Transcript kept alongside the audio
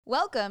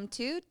Welcome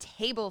to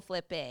Table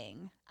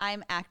Flipping.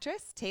 I'm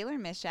actress Taylor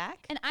Mishak.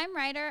 And I'm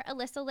writer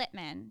Alyssa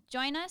Littman.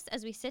 Join us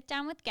as we sit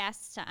down with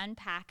guests to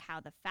unpack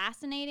how the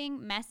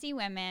fascinating, messy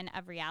women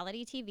of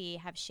reality TV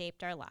have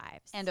shaped our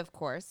lives. And of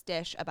course,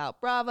 dish about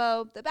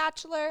Bravo, The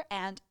Bachelor,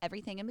 and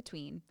everything in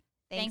between.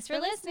 Thanks for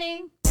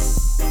listening.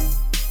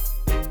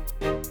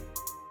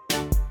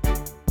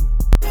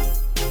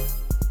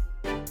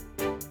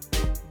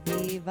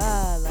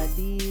 Viva la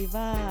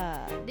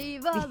diva.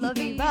 Diva la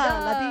Viva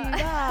la diva.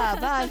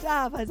 Ba,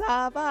 da, ba,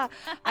 da, ba.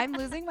 I'm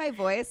losing my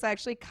voice, so I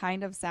actually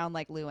kind of sound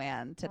like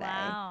Luann today.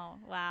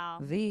 Wow.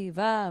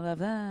 Viva la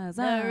ba,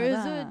 za, There is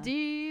ba. a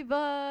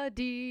diva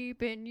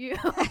deep in you.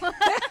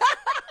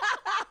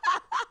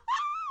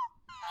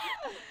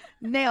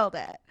 Nailed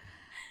it.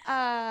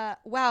 Wow,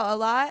 a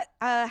lot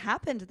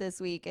happened this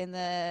week in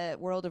the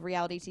world of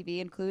reality TV,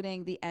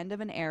 including the end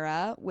of an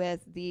era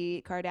with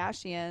the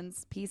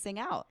Kardashians piecing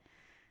out.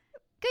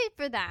 Good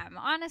for them.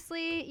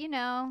 Honestly,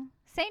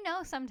 say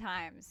no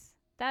sometimes.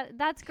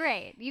 That's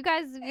great. You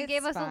guys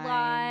gave us fine. a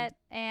lot,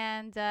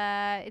 and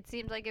it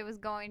seemed like it was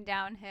going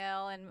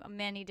downhill in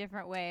many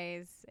different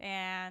ways.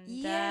 And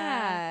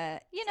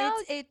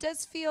it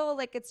does feel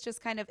like it's just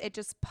it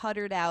just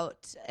puttered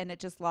out and it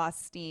just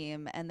lost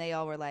steam, and they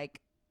all were like,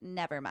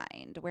 never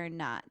mind, we're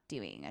not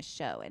doing a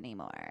show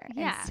anymore.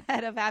 Yeah.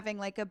 Instead of having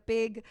like a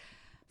big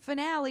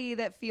finale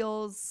that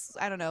feels,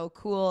 I don't know,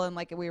 cool and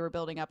like we were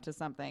building up to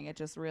something, it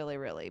just really,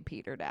 really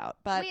petered out.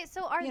 But wait,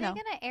 so are they going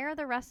to air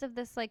the rest of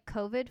this like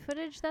COVID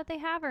footage that they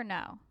have or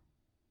no?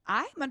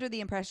 I'm under the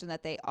impression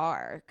that they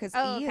are, because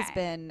E has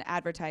been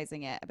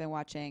advertising it. I've been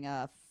watching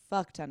a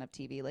fuck ton of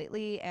TV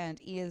lately,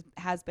 and E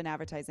has been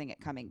advertising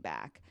it coming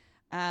back.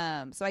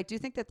 So I do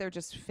think that they're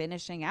just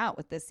finishing out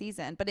with this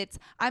season. But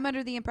I'm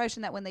under the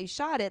impression that when they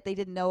shot it, they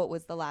didn't know it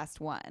was the last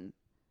one.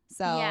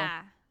 So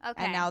yeah.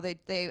 Okay. And now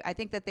I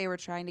think that they were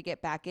trying to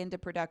get back into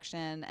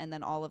production, and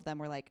then all of them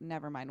were like,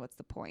 never mind, what's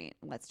the point?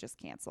 Let's just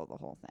cancel the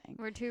whole thing.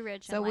 We're too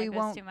rich, so and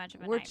life is too much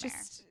of a we're nightmare.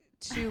 Just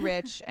too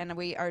rich, and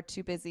we are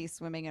too busy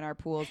swimming in our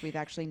pools we've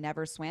actually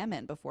never swam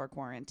in before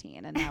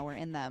quarantine, and now we're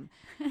in them.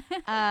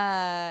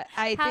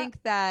 I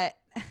think that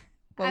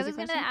I was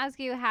going to ask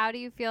you, how do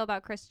you feel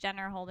about Kris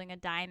Jenner holding a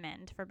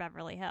diamond for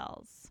Beverly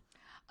Hills?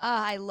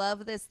 I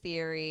love this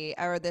theory,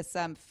 or this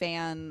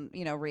fan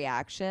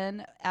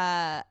reaction.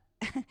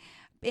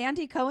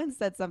 Andy Cohen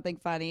said something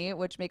funny,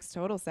 which makes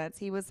total sense.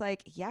 He was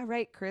like, yeah,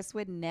 right, Kris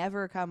would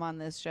never come on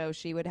this show.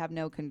 She would have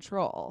no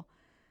control.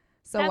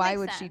 So that why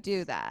would sense. she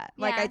do that?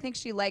 Yeah. Like, I think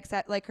she likes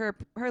that. Like, her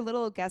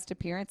little guest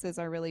appearances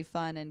are really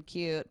fun and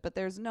cute, but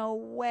there's no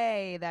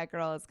way that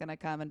girl is going to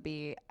come and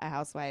be a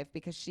housewife,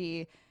 because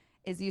she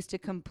is used to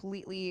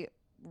completely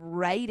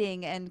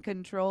writing and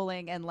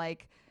controlling and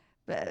like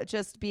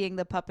just being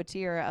the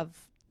puppeteer of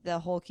the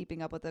whole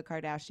Keeping Up with the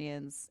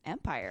Kardashians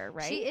empire,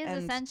 right? She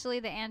is essentially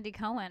the Andy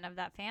Cohen of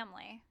that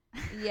family.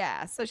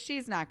 Yeah, so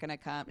she's not going to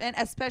come. And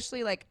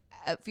especially like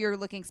if you're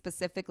looking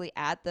specifically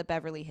at the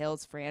Beverly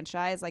Hills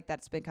franchise, like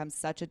that's become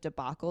such a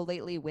debacle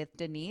lately with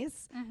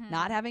Denise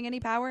not having any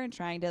power and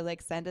trying to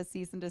like send a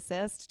cease and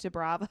desist to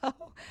Bravo.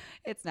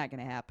 It's not going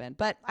to happen.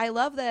 But I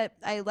love that.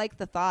 I like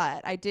the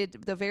thought. I did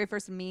the very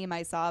first meme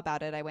I saw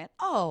about it. I went,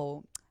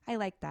 oh, I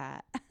like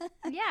that.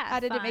 Yeah. How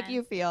did it make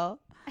you feel?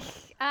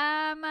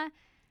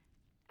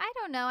 I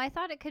don't know. I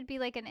thought it could be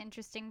like an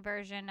interesting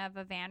version of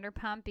a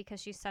Vanderpump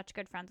because she's such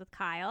good friends with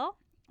Kyle.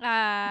 But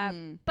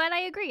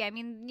I agree. I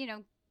mean,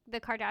 the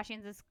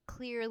Kardashians is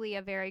clearly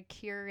a very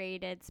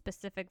curated,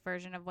 specific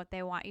version of what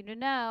they want you to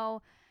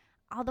know.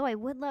 Although I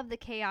would love the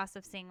chaos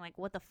of seeing like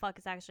what the fuck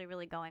is actually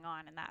really going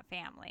on in that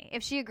family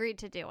if she agreed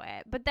to do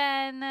it. But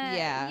then,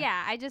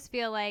 I just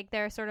feel like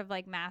they're sort of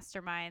like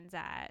masterminds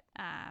at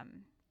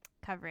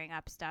covering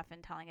up stuff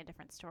and telling a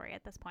different story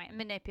at this point, and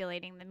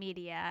manipulating the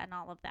media and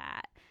all of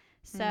that.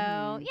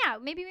 So,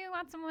 maybe we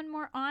want someone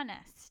more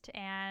honest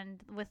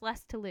and with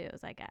less to lose,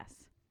 I guess.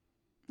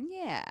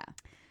 Yeah.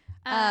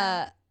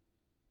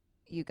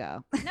 You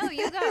go. No,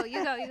 you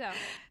go.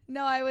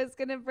 No, I was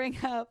going to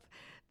bring up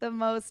the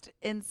most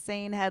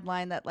insane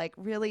headline that like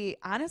really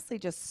honestly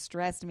just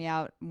stressed me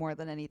out more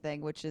than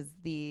anything, which is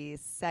the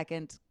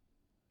second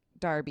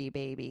Darby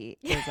baby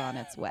is on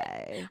its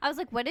way. I was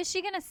like, what is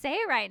she going to say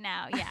right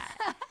now?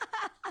 Yeah.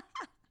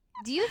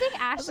 Do you think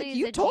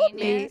Ashley is a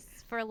genius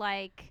for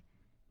like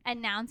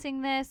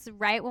announcing this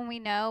right when we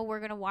know we're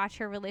going to watch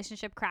her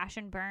relationship crash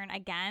and burn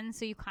again?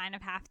 So you kind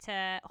of have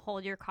to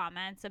hold your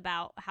comments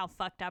about how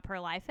fucked up her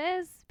life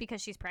is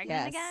because she's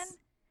pregnant again?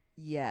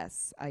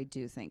 Yes, I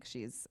do think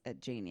she's a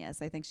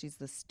genius. I think she's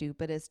the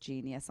stupidest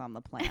genius on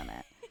the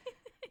planet.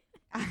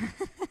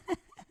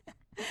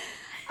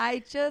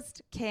 I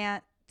just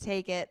can't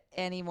take it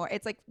anymore.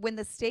 It's like when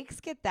the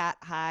stakes get that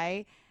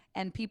high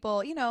and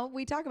people,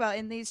 we talk about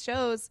in these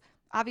shows,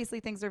 obviously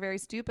things are very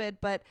stupid,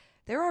 but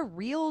there are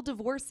real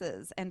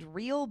divorces and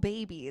real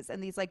babies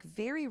and these like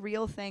very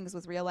real things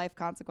with real life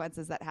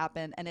consequences that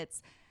happen. And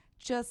it's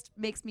just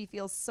makes me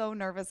feel so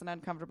nervous and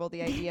uncomfortable.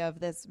 The idea of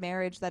this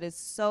marriage that is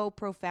so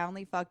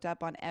profoundly fucked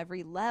up on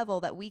every level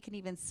that we can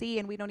even see,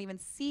 and we don't even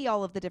see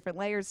all of the different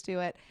layers to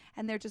it.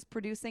 And they're just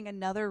producing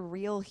another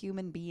real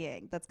human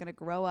being that's going to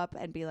grow up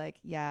and be like,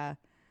 yeah,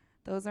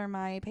 those are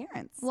my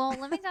parents. Well,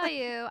 let me tell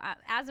you,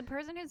 as a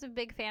person who's a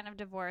big fan of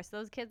divorce,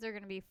 those kids are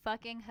going to be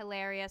fucking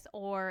hilarious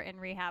or in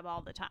rehab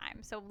all the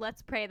time. So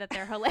let's pray that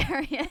they're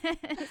hilarious,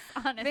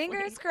 honestly.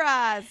 Fingers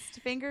crossed.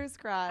 Fingers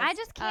crossed. I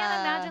just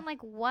can't imagine,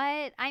 like,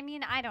 what. I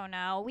mean, I don't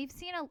know. We've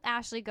seen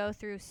Ashley go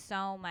through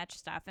so much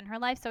stuff in her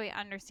life, so we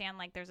understand,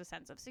 like, there's a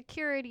sense of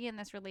security in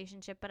this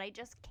relationship, but I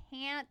just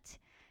can't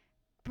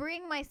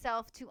bring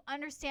myself to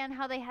understand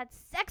how they had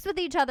sex with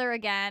each other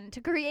again to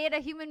create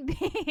a human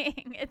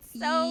being. It's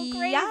so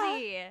crazy.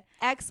 Yeah.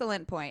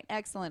 Excellent point.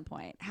 Excellent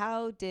point.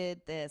 How did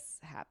this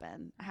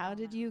happen? How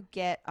did you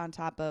get on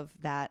top of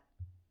that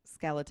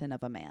skeleton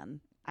of a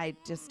man? I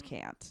just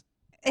can't.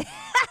 I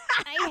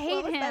hate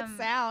what was him. That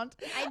sound?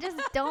 I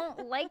just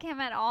don't like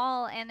him at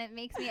all, and it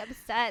makes me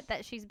upset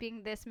that she's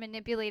being this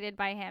manipulated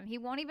by him. He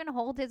won't even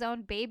hold his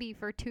own baby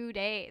for 2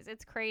 days.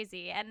 It's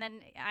crazy. And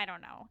then I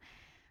don't know.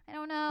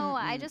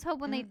 I just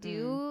hope when they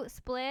do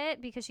split,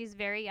 because she's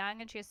very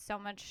young and she has so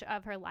much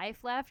of her life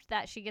left,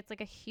 that she gets like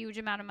a huge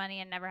amount of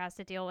money and never has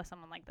to deal with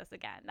someone like this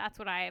again. That's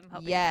what I am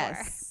hoping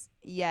for.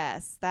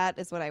 Yes, that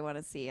is what I want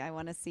to see. I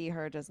want to see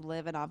her just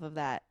living off of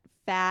that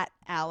fat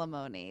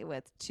alimony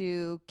with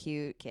 2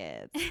 cute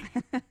kids.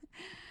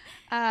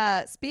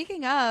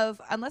 Speaking of,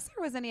 unless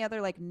there was any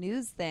other like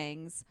news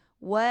things,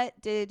 what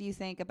did you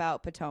think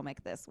about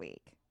Potomac this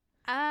week?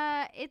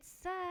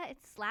 It's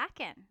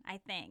slacking, I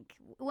think.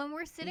 When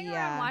we're sitting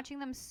around watching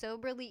them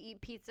soberly eat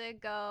pizza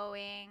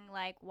going,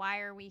 like, why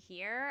are we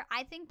here?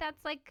 I think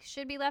that's, like,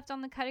 should be left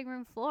on the cutting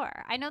room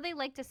floor. I know they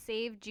like to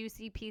save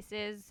juicy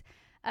pieces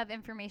of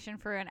information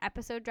for an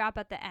episode drop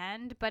at the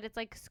end, but it's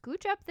like,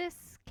 scooch up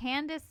this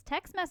Candace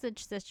text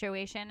message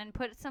situation and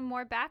put some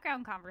more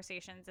background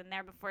conversations in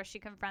there before she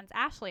confronts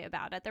Ashley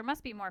about it. There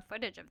must be more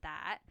footage of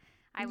that,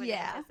 I would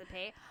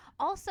anticipate.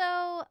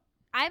 Also,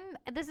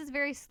 this is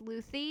very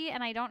sleuthy,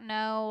 and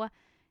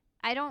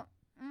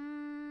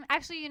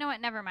actually, you know what?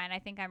 Never mind. I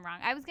think I'm wrong.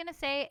 I was going to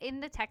say in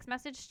the text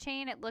message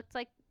chain, it looked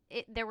like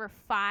there were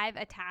 5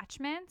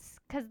 attachments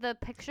because the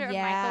picture of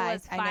Michael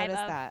was 5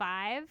 of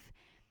 5.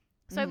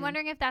 So I'm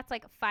wondering if that's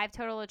like 5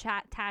 total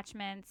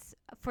attachments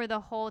for the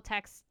whole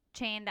text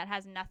chain that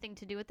has nothing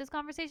to do with this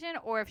conversation,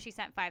 or if she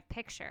sent 5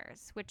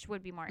 pictures, which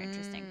would be more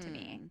interesting to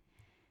me.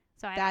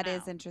 So that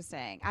is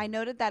interesting. I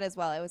noted that as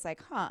well. I was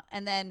like, huh.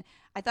 And then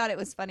I thought it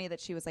was funny that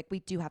she was like,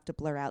 we do have to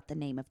blur out the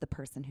name of the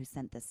person who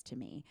sent this to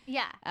me.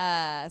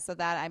 Yeah. So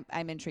that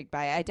I'm intrigued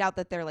by. I doubt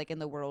that they're like in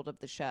the world of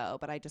the show,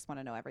 but I just want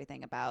to know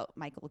everything about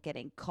Michael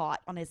getting caught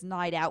on his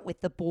night out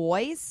with the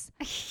boys,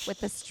 with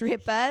the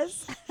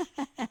strippers.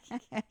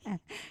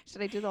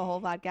 Should I do the whole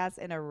podcast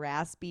in a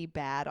raspy,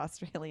 bad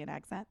Australian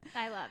accent?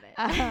 I love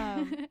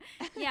it.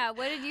 Yeah.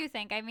 What did you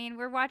think? I mean,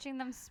 we're watching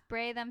them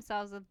spray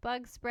themselves with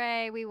bug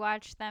spray. We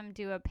watched them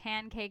do a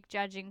pancake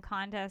judging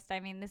contest. I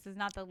mean, this is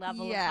not the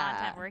level of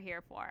content we're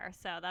here for.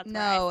 So that's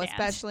where I stand.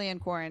 Especially in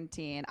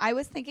quarantine. I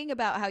was thinking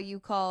about how you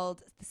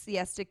called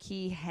Siesta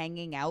Key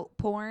hanging out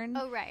porn.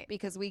 Oh, right.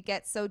 Because we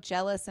get so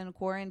jealous in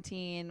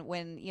quarantine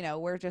when, you know,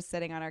 we're just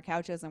sitting on our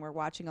couches and we're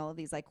watching all of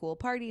these like cool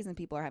parties and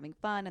people are having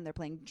fun and they're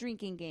playing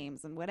drinking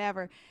games and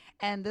whatever.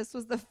 And this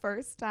was the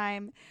first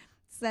time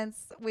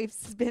since we've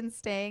been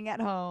staying at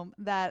home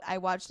that I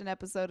watched an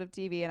episode of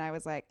TV and I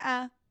was like,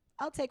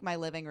 I'll take my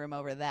living room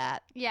over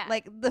that. Yeah.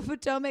 Like the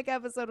Potomac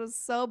episode was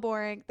so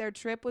boring. Their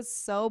trip was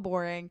so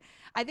boring.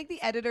 I think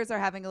the editors are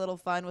having a little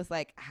fun with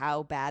like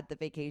how bad the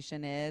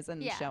vacation is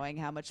and showing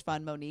how much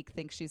fun Monique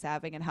thinks she's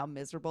having and how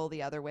miserable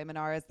the other women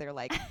are as they're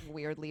like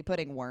weirdly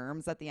putting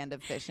worms at the end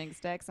of fishing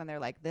sticks. And they're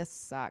like, this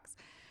sucks.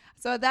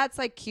 So that's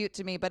like cute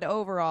to me. But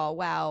overall,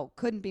 wow,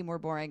 couldn't be more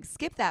boring.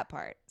 Skip that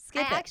part.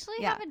 Skip it. I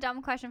actually have a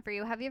dumb question for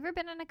you. Have you ever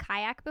been in a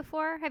kayak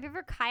before? Have you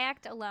ever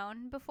kayaked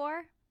alone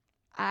before?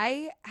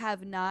 I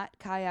have not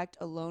kayaked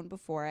alone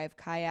before. I've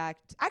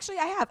kayaked. Actually,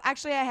 I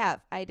have.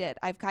 I did.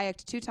 I've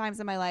kayaked 2 times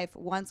in my life.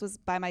 Once was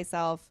by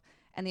myself,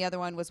 and the other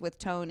one was with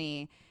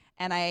Tony.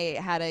 And I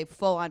had a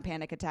full-on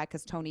panic attack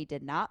because Tony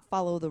did not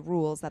follow the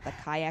rules that the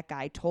kayak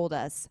guy told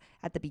us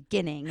at the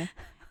beginning.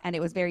 And it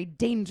was very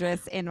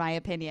dangerous, in my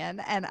opinion.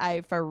 And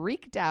I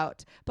freaked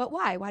out. But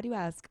why? Why do you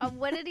ask?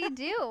 What did he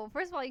do?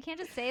 First of all, you can't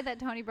just say that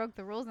Tony broke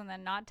the rules and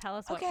then not tell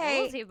us what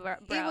rules he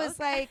broke. It was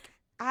like...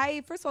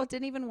 I, first of all,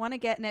 didn't even want to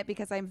get in it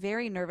because I'm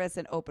very nervous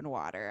in open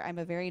water. I'm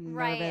a very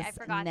nervous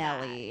Nelly.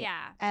 That.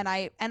 Yeah. And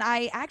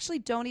I actually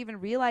don't even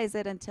realize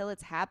it until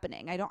it's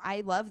happening.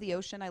 I love the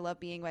ocean. I love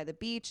being by the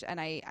beach. And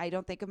I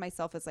don't think of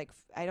myself as like,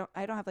 I don't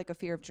have like a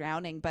fear of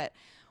drowning. But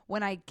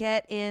when I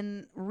get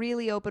in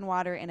really open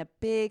water in a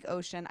big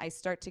ocean, I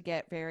start to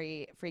get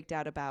very freaked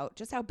out about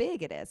just how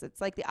big it is.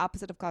 It's like the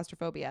opposite of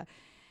claustrophobia.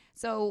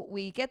 So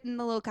we get in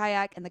the little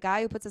kayak, and the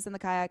guy who puts us in the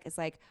kayak is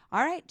like,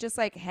 all right, just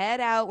like head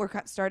out. We're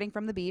starting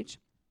from the beach.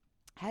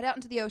 head out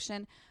into the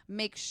ocean.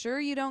 Make sure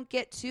you don't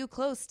get too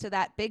close to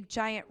that big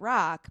giant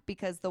rock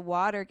because the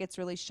water gets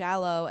really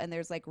shallow and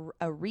there's like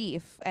a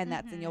reef, and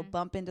and you'll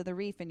bump into the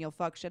reef and you'll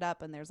fuck shit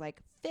up, and there's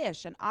like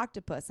fish and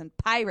octopus and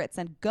pirates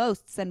and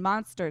ghosts and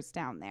monsters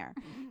down there,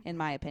 in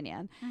my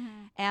opinion.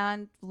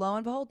 And lo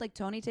and behold, like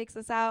Tony takes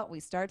us out. We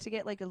start to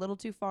get like a little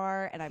too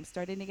far, and I'm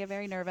starting to get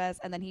very nervous.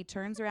 And then he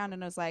turns around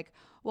and was like,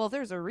 well, if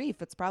there's a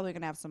reef, it's probably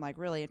going to have some like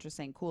really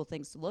interesting, cool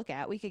things to look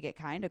at. We could get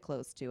kind of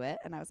close to it.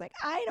 And I was like,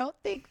 I don't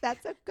think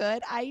that's a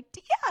good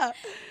idea.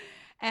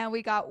 And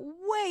we got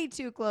way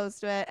too close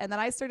to it. And then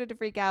I started to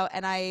freak out.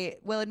 And I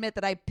will admit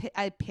that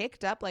I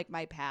picked up like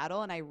my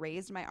paddle and I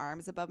raised my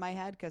arms above my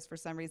head because for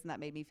some reason that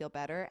made me feel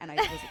better. And I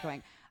was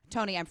going,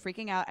 Tony, I'm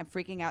freaking out. I'm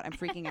freaking out. I'm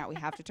freaking out. We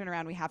have to turn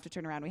around. We have to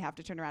turn around. We have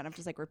to turn around. I'm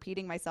just like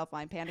repeating myself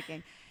while I'm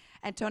panicking.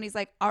 And Tony's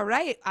like, all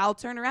right, I'll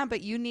turn around,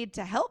 but you need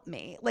to help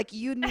me. Like,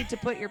 you need to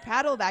put your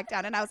paddle back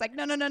down. And I was like,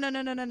 no.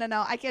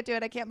 I can't do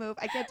it. I can't move.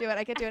 I can't do it.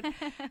 I can't do it.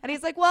 And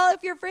he's like, well,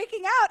 if you're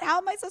freaking out, how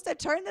am I supposed to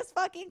turn this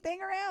fucking thing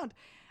around?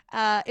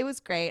 It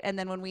was great. And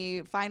then when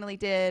we finally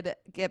did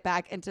get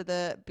back into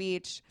the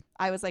beach,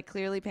 I was like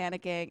clearly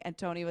panicking, and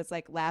Tony was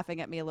like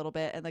laughing at me a little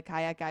bit. And the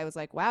kayak guy was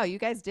like, wow, you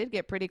guys did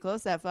get pretty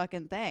close to that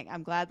fucking thing.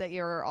 I'm glad that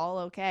you're all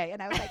okay.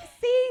 And I was like,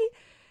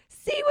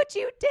 see what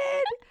you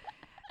did.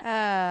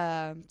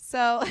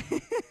 So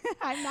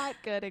I'm not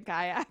good at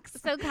kayaks.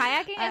 So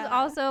kayaking is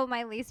also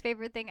my least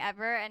favorite thing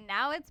ever, and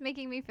now it's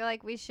making me feel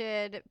like we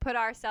should put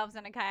ourselves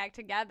in a kayak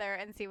together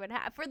and see what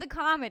happens for the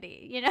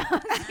comedy, see what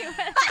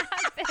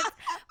happens.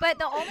 But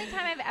the only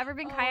time I've ever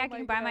been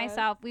kayaking by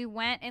myself, we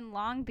went in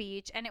Long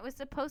Beach, and it was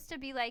supposed to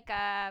be like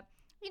a,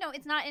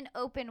 it's not in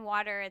open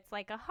water. It's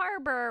like a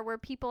harbor where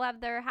people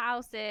have their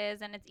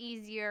houses, and it's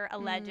easier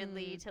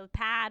allegedly to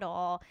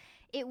paddle.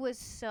 It was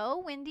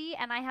so windy,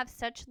 and I have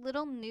such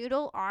little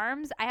noodle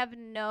arms. I have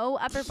no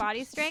upper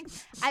body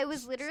strength. I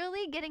was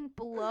literally getting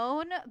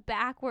blown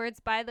backwards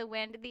by the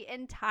wind the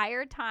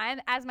entire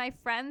time as my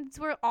friends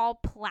were all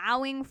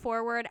plowing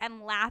forward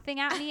and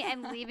laughing at me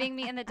and leaving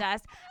me in the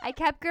dust. I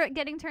kept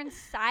getting turned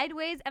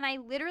sideways, and I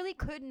literally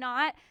could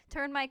not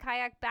turn my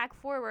kayak back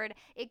forward.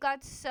 It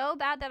got so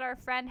bad that our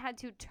friend had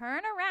to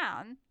turn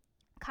around,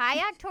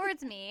 kayak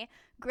towards me,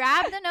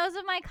 grab the nose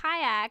of my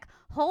kayak,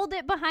 hold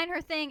it behind her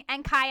thing,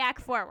 and kayak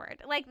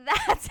forward. Like,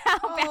 that's how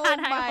bad I was.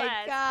 Oh,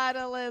 my God,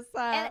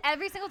 Alyssa. And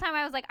every single time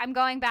I was like, I'm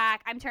going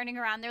back, I'm turning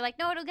around. They're like,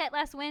 no, it'll get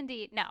less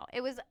windy. No,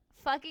 it was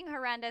fucking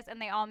horrendous, and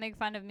they all make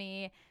fun of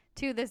me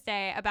to this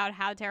day about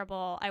how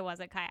terrible I was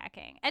at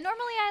kayaking. And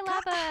normally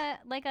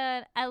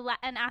I love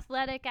an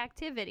athletic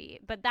activity,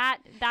 but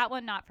that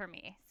one not for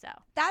me. So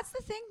that's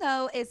the thing,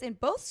 though, is in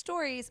both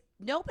stories,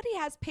 nobody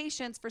has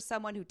patience for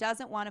someone who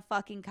doesn't want to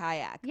fucking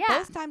kayak. Yeah.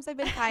 Both times I've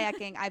been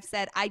kayaking, I've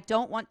said, I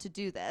don't want to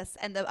do this.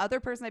 And the other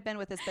person I've been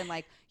with has been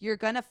like, you're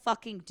going to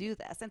fucking do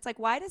this. And it's like,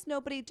 why does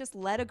nobody just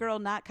let a girl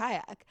not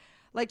kayak?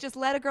 Like, just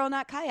let a girl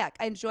not kayak.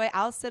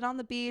 I'll sit on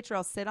the beach or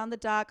I'll sit on the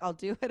dock. I'll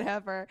do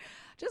whatever.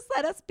 Just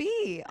let us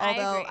be.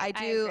 Although I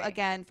do,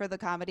 again, for the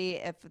comedy,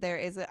 if there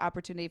is an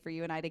opportunity for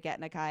you and I to get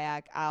in a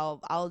kayak,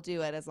 I'll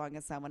do it as long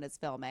as someone is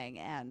filming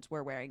and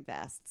we're wearing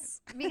vests.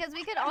 Because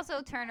we could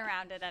also turn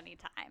around at any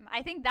time.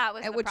 I think that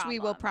was the which problem. We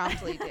will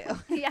promptly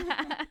do.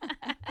 Yeah.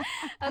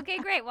 Okay,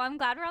 great. Well, I'm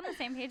glad we're on the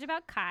same page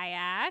about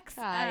kayaks.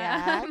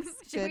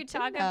 Should we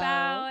talk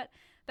about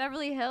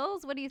Beverly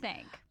Hills? What do you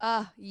think?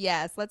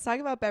 Yes. Let's talk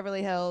about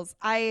Beverly Hills.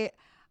 I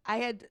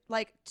had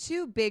like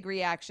two big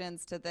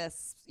reactions to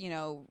this,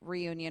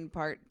 reunion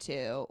part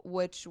 2,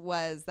 which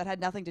was that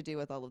had nothing to do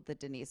with all of the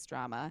Denise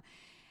drama.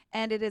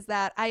 And it is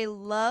that I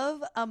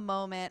love a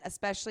moment,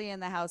 especially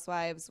in the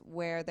Housewives,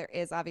 where there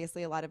is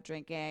obviously a lot of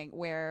drinking,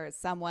 where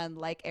someone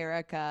like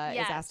Erica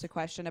is asked a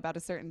question about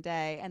a certain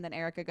day. And then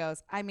Erica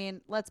goes, I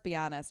mean, let's be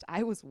honest,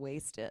 I was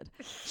wasted.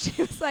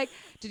 She was like,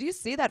 did you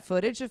see that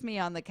footage of me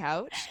on the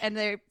couch? And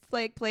they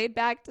played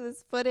back to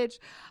this footage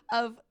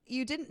of,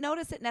 you didn't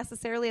notice it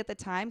necessarily at the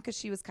time because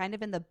she was kind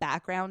of in the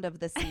background of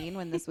the scene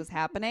when this was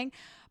happening.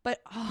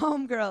 But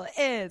homegirl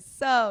is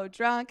so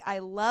drunk. I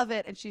love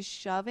it. And she's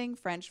shoving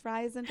French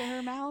fries into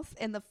her mouth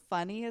in the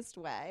funniest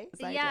way.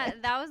 Yeah,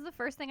 that was the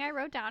first thing I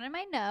wrote down in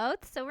my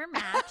notes. So we're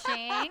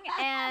matching.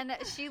 And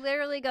she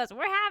literally goes,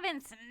 we're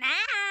having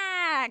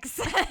snacks.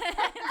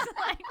 It's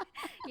like,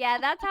 yeah,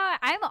 that's how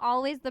I'm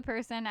always the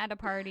person at a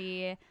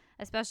party,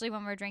 especially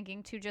when we're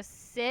drinking, to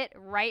just sit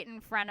right in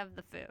front of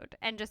the food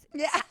and just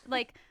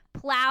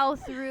plow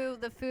through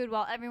the food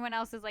while everyone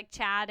else is like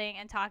chatting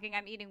and talking.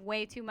 I'm eating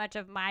way too much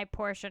of my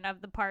portion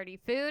of the party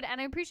food, and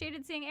I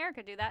appreciated seeing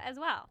Erica do that as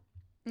well.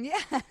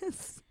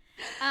 Yes.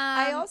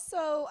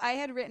 I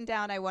had written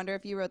down, I wonder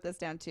if you wrote this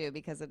down too,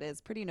 because it is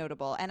pretty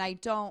notable. And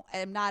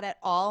I'm not at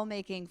all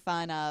making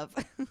fun of,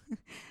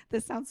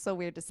 this sounds so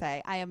weird to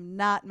say, I am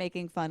not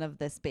making fun of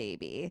this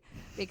baby,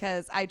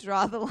 because I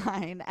draw the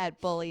line at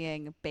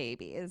bullying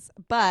babies.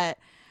 But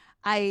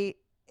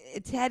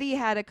Teddy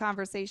had a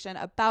conversation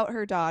about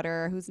her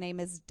daughter, whose name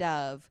is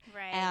Dove.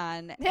 Right.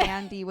 And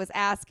Andy was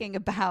asking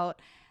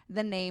about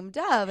the name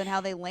Dove and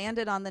how they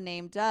landed on the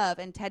name Dove.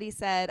 And Teddy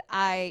said,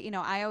 I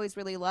always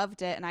really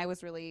loved it and I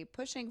was really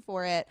pushing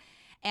for it.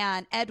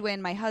 And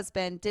Edwin, my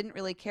husband, didn't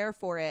really care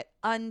for it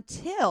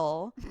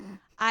until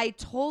I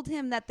told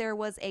him that there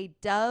was a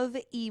dove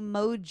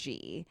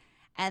emoji.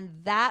 And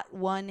that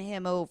won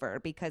him over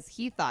because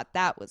he thought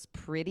that was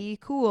pretty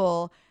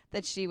cool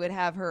that she would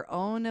have her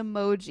own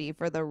emoji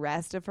for the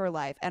rest of her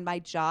life. And my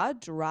jaw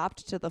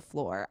dropped to the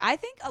floor. I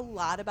think a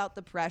lot about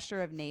the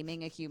pressure of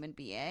naming a human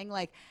being.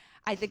 Like,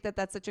 I think that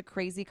that's such a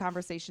crazy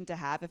conversation to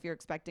have if you're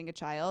expecting a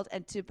child,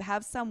 and to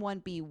have someone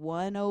be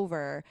won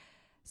over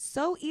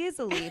so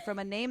easily from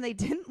a name they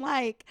didn't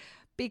like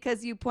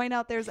because you point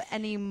out there's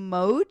an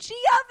emoji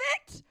of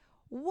it.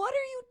 What are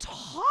you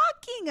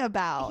talking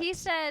about? He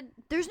said,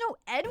 there's no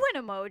Edwin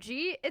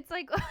emoji. It's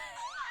like...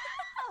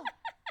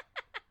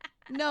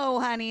 No,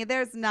 honey,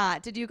 there's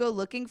not. Did you go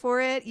looking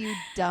for it, you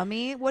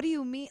dummy? What do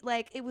you mean?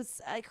 Like, it was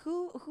like,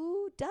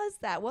 who does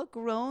that? What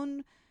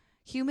grown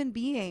human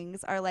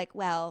beings are like,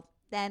 well,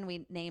 then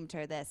we named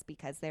her this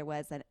because there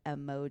was an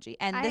emoji.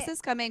 And this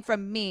is coming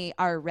from me,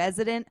 our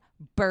resident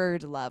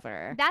bird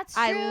lover. That's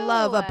true. I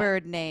love a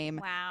bird name.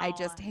 Wow. I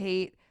just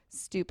hate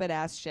stupid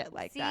ass shit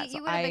like that. So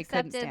you would have I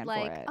couldn't accepted stand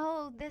like, for it.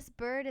 oh, this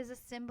bird is a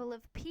symbol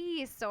of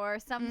peace or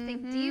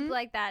something deep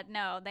like that.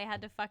 No, they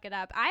had to fuck it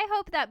up. I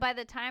hope that by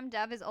the time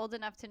Dove is old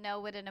enough to know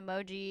what an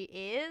emoji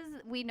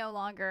is, we no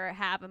longer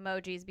have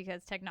emojis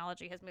because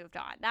technology has moved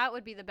on. That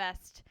would be the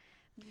best.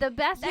 The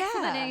best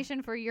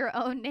explanation for your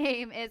own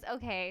name is,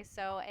 okay,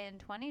 so in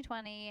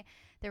 2020,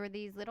 there were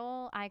these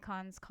little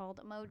icons called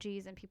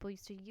emojis, and people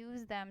used to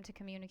use them to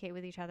communicate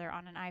with each other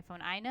on an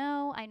iPhone. I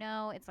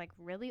know, it's like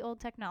really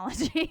old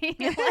technology.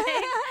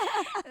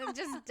 Like,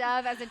 just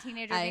Dove as a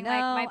teenager being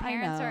like, my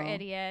parents are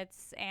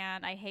idiots,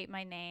 and I hate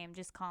my name.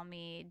 Just call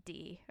me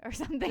D or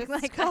something just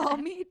like call that. Call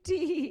me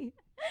D.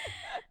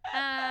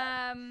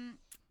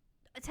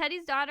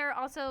 Teddy's daughter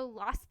also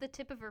lost the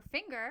tip of her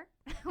finger,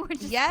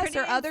 which is yes, pretty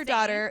her other insane.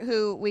 daughter,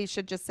 who we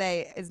should just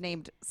say is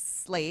named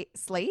Slade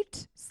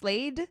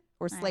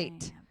or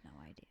Slate. I have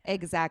no idea.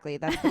 Exactly.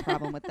 That's the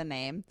problem with the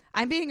name.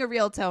 I'm being a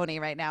real Tony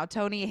right now.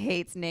 Tony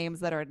hates names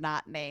that are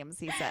not names,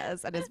 he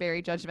says, and is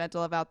very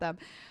judgmental about them.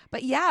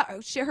 But yeah,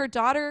 her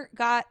daughter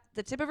got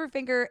the tip of her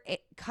finger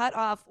cut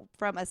off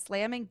from a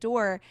slamming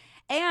door.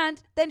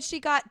 And then she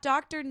got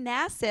Dr.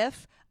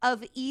 Nassif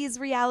of E's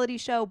reality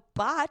show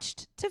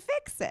Botched to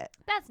fix it.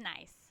 That's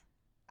nice.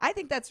 I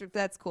think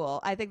that's cool.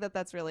 I think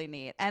that's really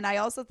neat. And I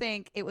also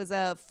think it was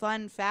a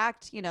fun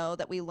fact,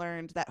 that we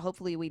learned that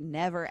hopefully we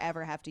never,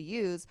 ever have to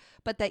use,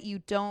 but that you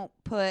don't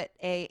put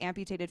a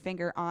amputated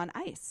finger on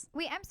ice.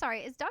 Wait, I'm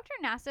sorry. Is Dr.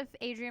 Nassif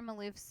Adrienne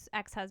Malouf's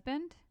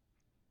ex-husband?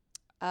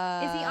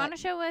 Is he on a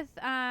show with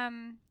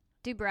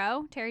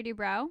Terry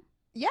Dubrow?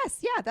 Yes,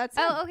 yeah, that's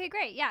him. Oh, okay,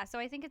 great. Yeah, so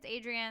I think it's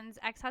Adrienne's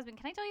ex-husband.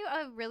 Can I tell you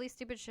a really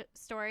stupid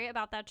story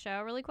about that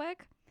show really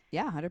quick?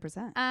 Yeah,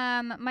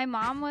 100%. My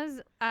mom was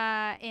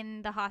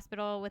in the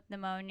hospital with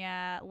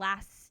pneumonia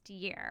last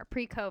year,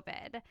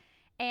 pre-COVID.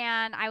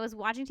 And I was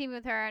watching TV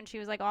with her, and she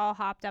was like all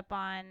hopped up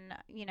on,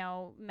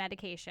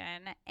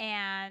 medication.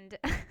 And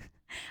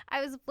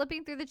I was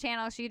flipping through the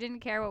channel. She didn't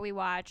care what we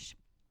watched.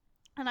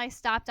 And I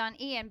stopped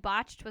on E, and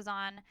Botched was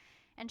on.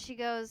 And she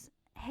goes,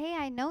 hey,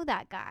 I know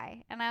that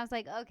guy. And I was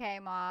like, okay,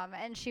 Mom.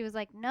 And she was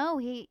like, no,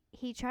 he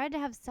tried to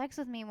have sex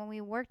with me when we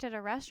worked at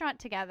a restaurant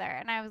together.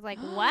 And I was like,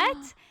 what?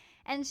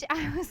 And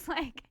I was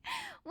like,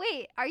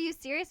 wait, are you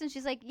serious? And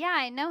she's like, yeah,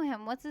 I know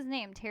him. What's his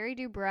name? Terry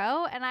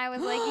Dubrow? And I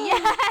was like,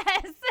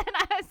 yes. And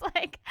I was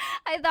like,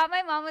 I thought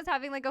my mom was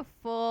having like a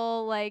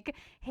full, like,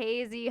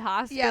 hazy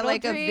hospital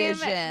like dream. a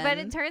vision. But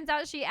it turns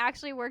out she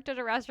actually worked at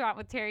a restaurant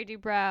with Terry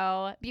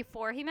Dubrow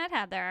before he met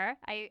Heather.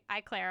 I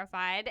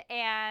clarified.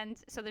 And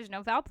so there's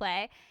no foul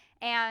play.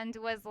 And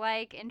was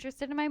like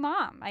interested in my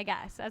mom, I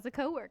guess, as a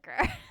coworker.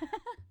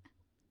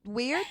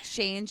 We're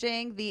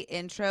changing the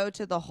intro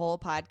to the whole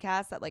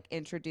podcast that like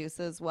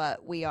introduces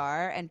what we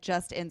are and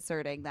just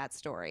inserting that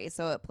story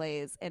so it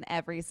plays in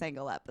every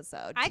single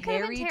episode. I could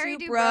have been Terry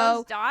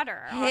Dubrow's Dubrow's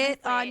daughter. Hit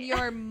honestly. on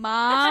your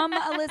mom,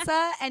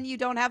 Alyssa, and you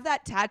don't have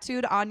that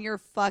tattooed on your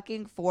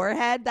fucking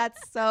forehead.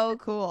 That's so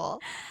cool.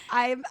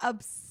 I'm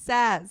obsessed.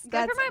 Good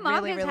That's for my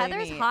mom really, because really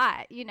Heather's neat.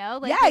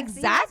 hot, Like, yeah, he has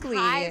exactly.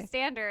 high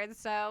standards.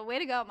 So way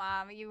to go,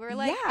 Mom. You were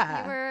like,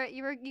 Yeah.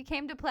 you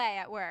came to play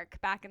at work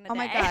back in the Oh day.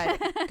 my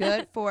God.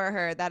 Good for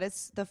her. That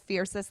is the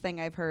fiercest thing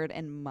I've heard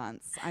in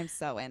months. I'm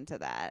so into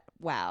that.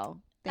 Wow.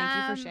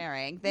 Thank you for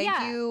sharing.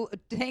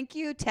 Thank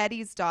you,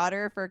 Teddy's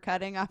daughter, for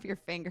cutting off your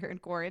finger in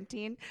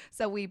quarantine.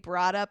 So we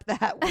brought up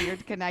that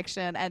weird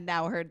connection and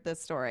now heard the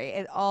story.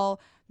 It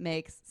all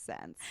makes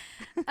sense.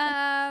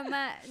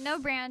 No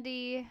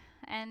Brandy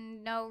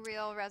and no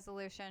real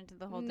resolution to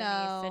the whole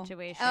Denise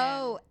situation.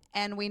 Oh,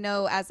 and we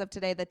know as of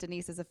today that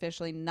Denise is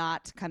officially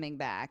not coming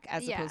back,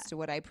 as opposed to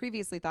what I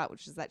previously thought,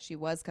 which is that she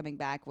was coming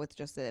back with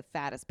just the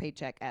fattest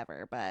paycheck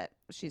ever, but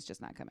she's just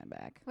not coming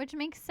back. Which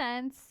makes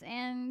sense.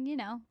 And,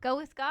 go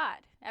with God.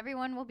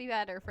 Everyone will be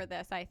better for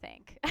this, I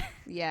think.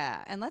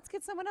 Yeah, and let's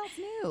get someone else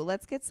new.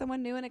 Let's get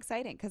someone new and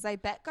exciting, because I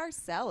bet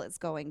Garcelle is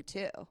going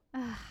too.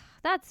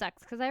 that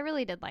sucks because I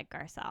really did like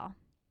Garcelle.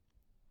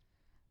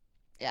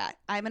 Yeah,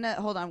 I'm going to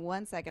hold on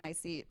 1 second. I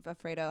see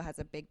Alfredo has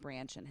a big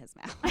branch in his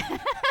mouth.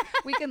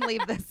 We can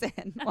leave this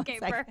in. Okay,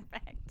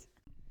 perfect.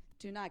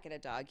 Do not get a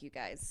dog, you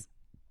guys.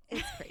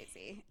 It's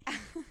crazy.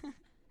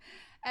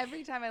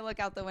 Every time I look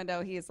out the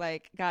window, he's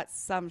like got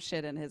some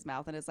shit in his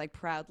mouth and is like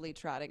proudly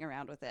trotting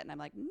around with it. And I'm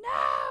like,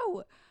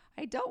 no,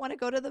 I don't want to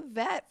go to the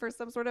vet for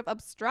some sort of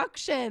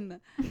obstruction.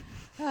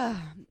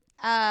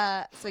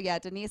 So yeah,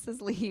 Denise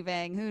is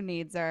leaving. Who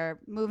needs her?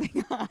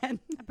 Moving on.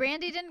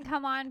 Brandi didn't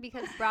come on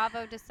because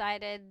Bravo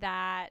decided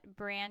that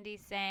Brandi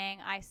saying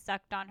I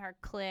sucked on her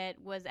clit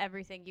was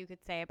everything you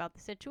could say about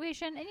the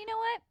situation. And you know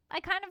what? I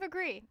kind of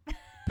agree.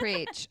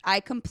 Preach.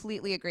 I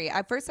completely agree.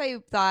 At first I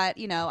thought,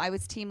 I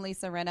was team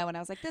Lisa Rinna and I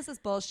was like, this is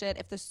bullshit.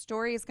 If the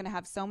story is going to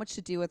have so much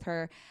to do with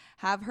her,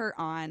 have her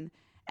on.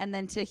 And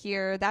then to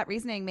hear that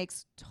reasoning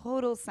makes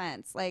total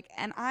sense. Like,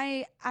 and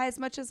I, as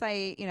much as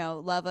I,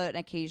 love an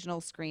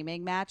occasional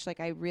screaming match, like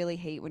I really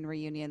hate when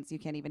reunions, you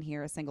can't even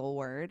hear a single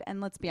word.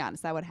 And let's be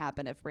honest, that would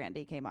happen if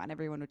Brandi came on.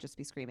 Everyone would just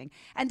be screaming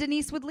and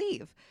Denise would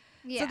leave.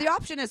 Yeah. So the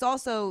option is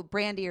also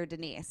Brandi or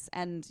Denise.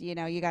 And, you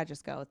got to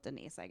just go with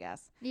Denise, I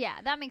guess. Yeah,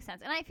 that makes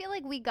sense. And I feel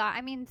like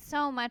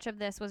so much of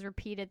this was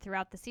repeated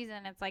throughout the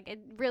season. It's like, it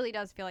really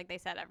does feel like they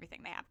said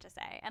everything they have to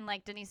say. And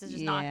like Denise is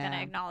just not going to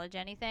acknowledge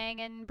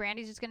anything. And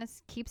Brandi's just going to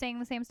keep saying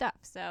the same stuff.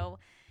 So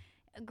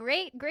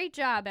great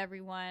job,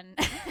 everyone.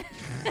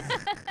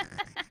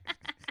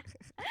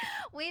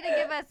 Way to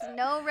give us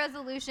no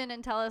resolution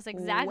and tell us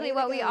exactly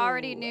what we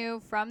already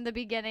knew from the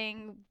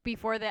beginning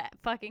before the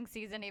fucking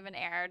season even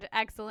aired.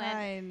 Excellent.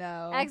 I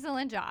know.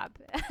 Excellent job.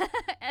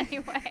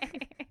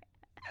 Anyway,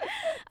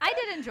 I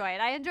did enjoy it.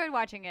 I enjoyed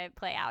watching it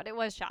play out. It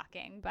was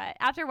shocking, but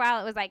after a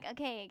while it was like,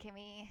 okay, can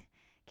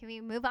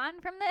we move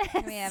on from this?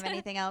 Do we have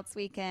anything else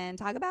we can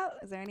talk about?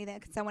 Is there anything?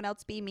 Could someone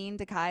else be mean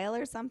to Kyle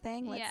or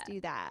something? Let's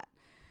do that.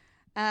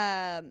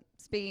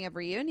 Speaking of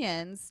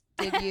reunions,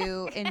 did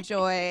you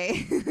enjoy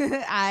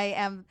I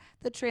am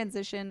the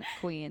transition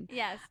queen.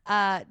 Yes.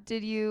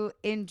 Did you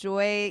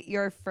enjoy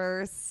your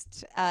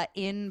first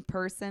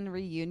in-person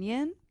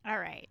reunion? All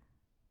right.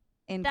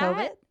 In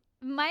COVID?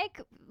 Mike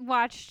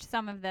watched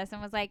some of this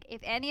and was like, if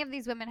any of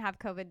these women have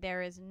COVID,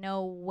 there is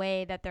no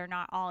way that they're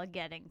not all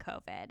getting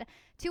COVID.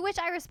 To which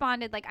I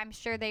responded, like, I'm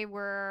sure they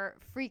were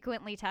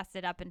frequently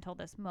tested up until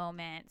this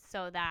moment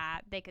so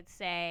that they could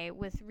say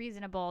with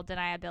reasonable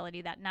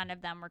deniability that none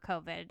of them were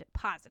COVID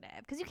positive.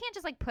 Because you can't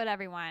just, like, put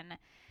everyone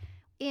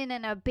in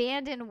an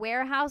abandoned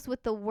warehouse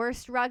with the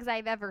worst rugs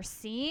I've ever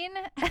seen,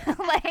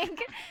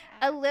 like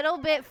a little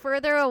bit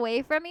further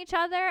away from each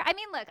other. I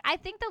mean, look, I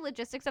think the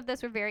logistics of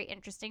this were very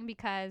interesting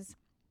because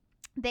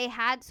they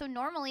had, so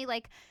normally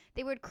like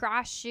they would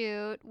cross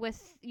shoot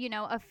with,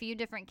 a few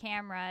different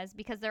cameras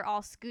because they're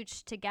all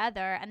scooched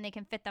together and they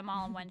can fit them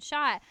all in one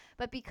shot.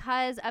 But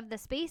because of the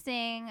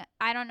spacing,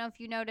 I don't know if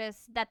you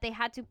noticed that they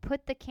had to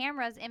put the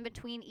cameras in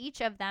between each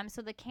of them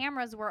so the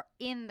cameras were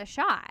in the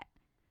shot.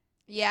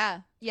 Yeah.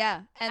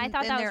 And I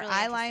thought that their was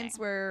really eye lines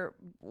were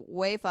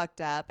way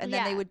fucked up. And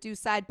then they would do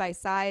side by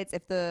sides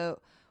if the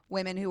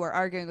women who were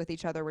arguing with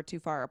each other were too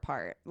far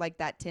apart. Like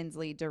that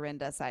Tinsley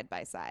Dorinda side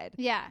by side.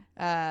 Yeah.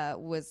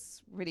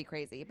 Was pretty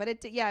crazy. But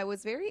it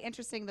was very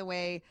interesting the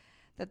way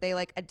that they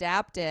like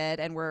adapted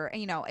and were,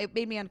 it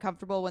made me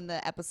uncomfortable when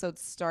the episode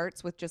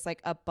starts with just like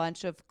a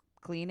bunch of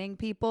cleaning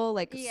people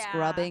like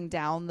scrubbing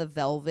down the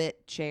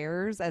velvet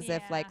chairs as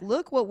if like,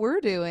 look what we're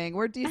doing,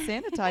 we're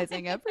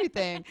desanitizing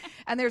everything,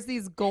 and there's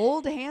these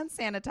gold hand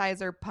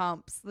sanitizer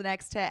pumps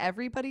next to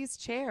everybody's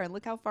chair and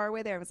look how far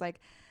away they are. I was like,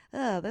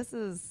 oh, this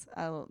is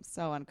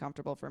so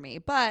uncomfortable for me.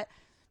 But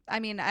I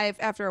mean,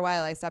 after a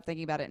while I stopped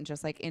thinking about it and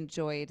just like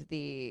enjoyed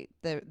the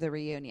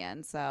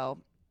reunion. So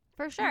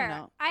for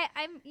sure.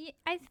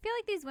 I feel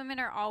like these women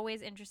are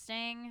always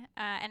interesting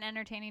and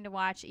entertaining to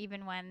watch,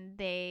 even when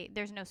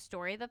there's no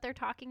story that they're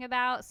talking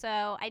about.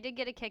 So I did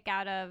get a kick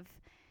out of,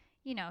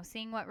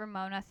 seeing what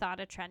Ramona thought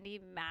a trendy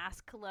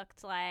mask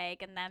looked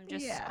like and them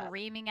just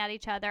screaming at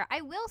each other.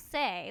 I will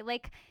say,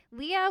 like,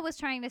 Leah was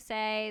trying to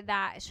say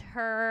that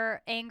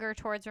her anger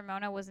towards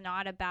Ramona was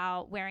not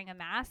about wearing a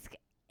mask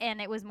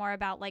and it was more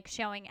about like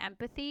showing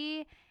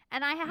empathy.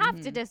 And I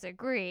have to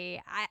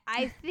disagree.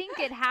 I think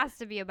it has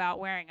to be about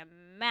wearing a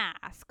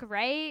mask,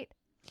 right?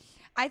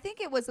 I think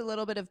it was a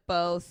little bit of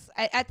both.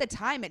 At the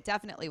time, it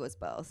definitely was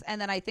both. And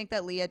then I think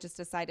that Leah just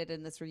decided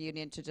in this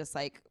reunion to just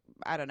like,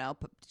 I don't know,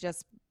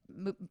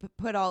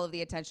 put all of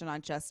the attention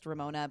on just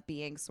Ramona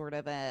being sort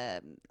of a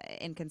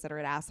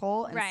inconsiderate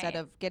asshole instead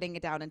of getting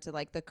it down into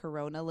like the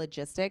Corona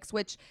logistics,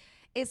 which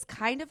is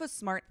kind of a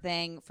smart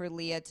thing for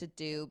Leah to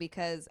do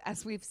because,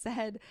 as we've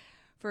said,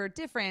 for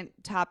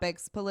different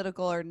topics,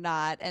 political or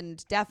not,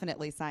 and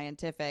definitely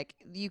scientific,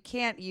 you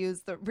can't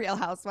use the Real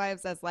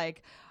Housewives as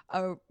like,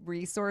 a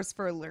resource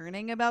for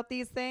learning about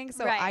these things.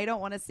 So Right. I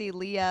don't want to see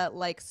Leah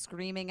like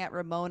screaming at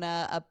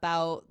Ramona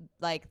about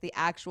like the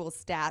actual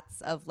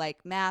stats of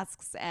like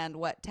masks and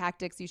what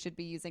tactics you should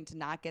be using to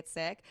not get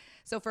sick.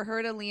 So for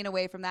her to lean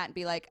away from that and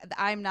be like,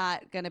 I'm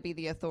not going to be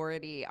the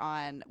authority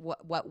on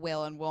what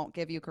will and won't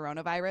give you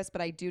coronavirus,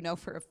 but I do know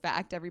for a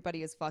fact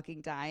everybody is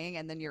fucking dying,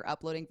 and then you're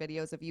uploading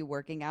videos of you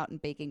working out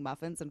and baking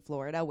muffins in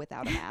Florida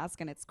without a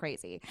mask, and it's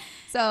crazy.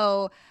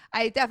 So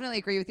I definitely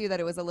agree with you that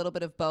it was a little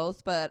bit of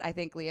both, but I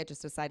think Leah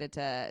just decided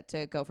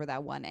to go for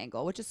that one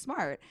angle, which is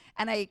smart.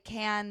 And I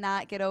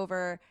cannot get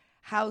over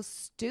how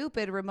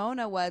stupid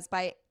Ramona was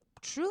by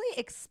truly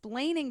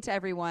explaining to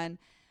everyone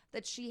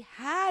that she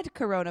had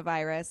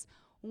coronavirus,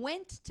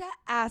 went to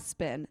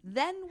Aspen,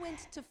 then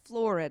went to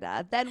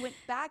Florida, then went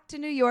back to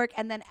New York,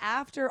 and then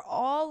after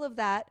all of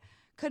that,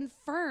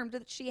 confirmed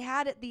that she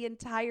had it the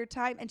entire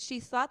time, and she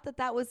thought that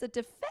that was a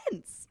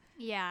defense.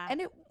 Yeah.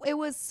 And it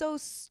was so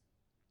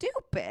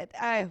stupid.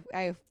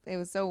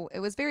 It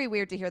was very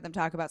weird to hear them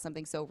talk about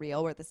something so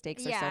real where the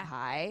stakes are so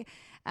high.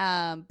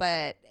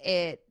 But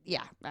it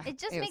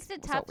just makes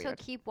it tough to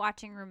keep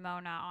watching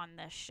Ramona on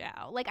this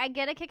show. Like, I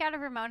get a kick out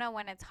of Ramona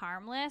when it's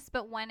harmless,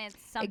 but when it's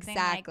something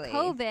like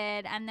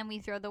COVID and then we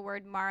throw the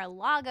word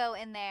Mar-a-Lago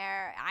in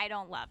there, I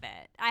don't love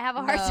it. I have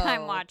a hard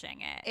time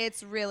watching it.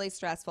 It's really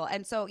stressful.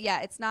 And so,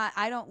 it's not,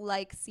 I don't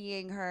like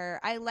seeing her.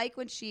 I like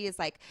when she is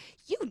like,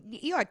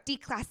 you're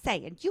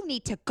declassé and you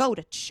need to go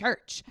to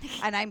church.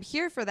 And I'm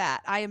here for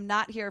that. I am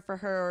not here for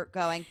her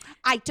going,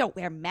 I don't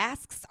wear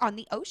masks on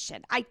the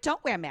ocean. I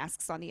don't wear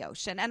masks on the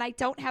ocean, and I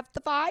don't have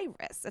the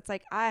virus. It's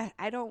like I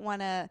don't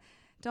want to.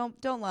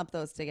 Don't lump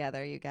those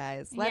together, you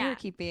guys. Let her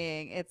keep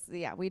being.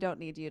 We don't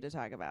need you to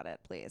talk about it,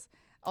 please.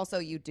 Also,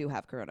 you do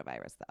have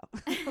coronavirus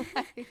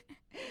though.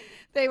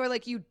 They were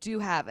like, you do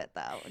have it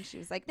though, and she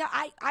was like, no,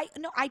 I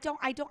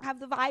don't have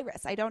the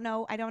virus. I don't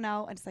know,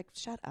 and it's like,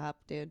 shut up,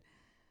 dude.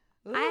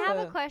 Ugh. I have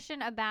a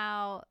question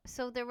about.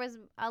 So there was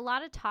a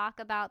lot of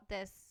talk about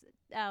this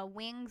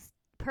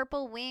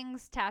purple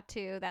wings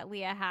tattoo that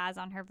Leah has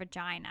on her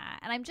vagina.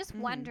 And I'm just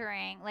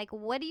wondering, like,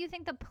 what do you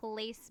think the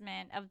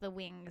placement of the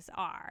wings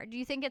are? Do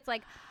you think it's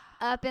like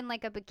up in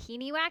like a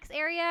bikini wax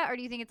area, or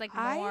do you think it's like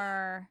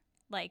more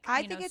like,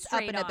 I think it's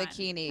up in a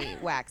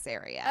bikini wax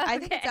area. Okay. I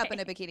think it's up in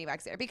a bikini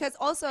wax area because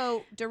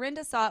also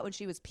Dorinda saw it when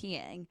she was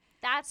peeing.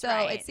 That's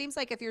right. So it seems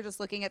like if you're just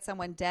looking at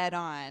someone dead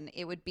on,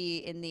 it would be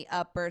in the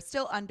upper,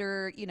 still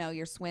under,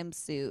 your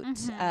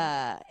swimsuit,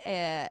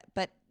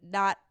 but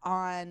not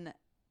on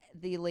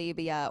the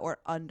labia or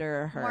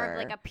under her. More of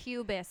like a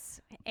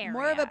pubis area.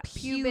 More of a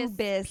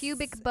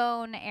pubic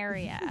bone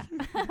area.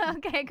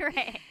 Okay,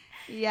 great.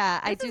 Yeah,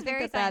 I do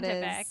think that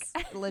is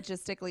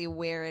logistically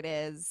where it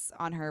is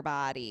on her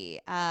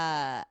body.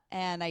 And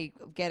I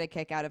get a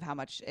kick out of how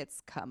much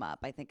it's come up.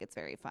 I think it's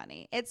very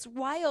funny. It's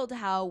wild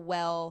how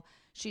well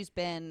she's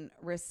been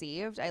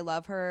received. I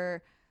love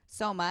her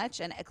so much,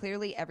 and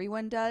clearly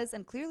everyone does,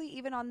 and clearly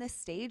even on this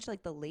stage,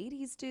 like the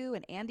ladies do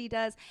and Andy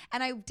does.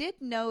 And I did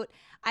note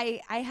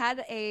I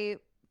had a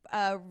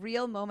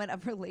real moment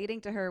of relating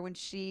to her when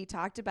she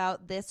talked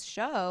about this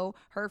show,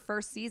 her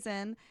first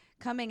season,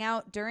 coming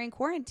out during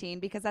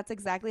quarantine, because that's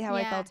exactly how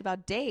I felt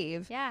about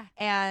Dave. Yeah.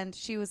 And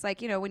she was like,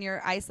 when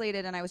you're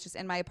isolated, and I was just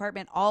in my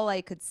apartment, all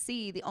I could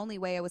see, the only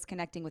way I was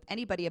connecting with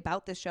anybody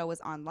about this show was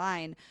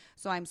online.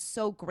 So I'm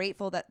so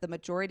grateful that the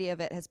majority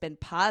of it has been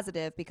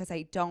positive, because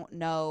I don't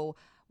know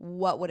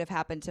what would have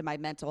happened to my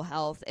mental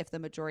health if the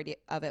majority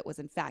of it was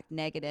in fact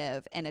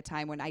negative in a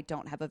time when I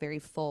don't have a very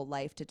full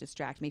life to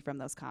distract me from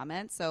those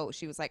comments. So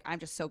she was like, I'm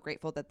just so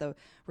grateful that the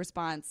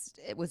response,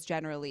 it was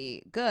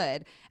generally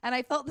good. And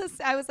I felt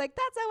this, I was like,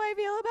 that's how I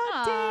feel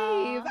about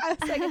Dave. I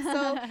was like,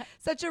 it's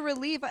such a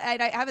relief.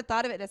 And I haven't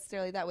thought of it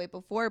necessarily that way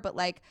before, but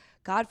like,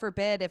 God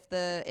forbid if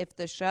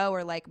the show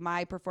or like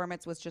my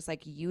performance was just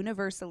like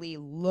universally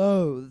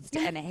loathed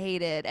and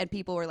hated, and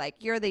people were like,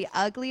 you're the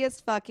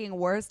ugliest fucking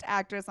worst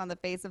actress on the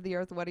face of the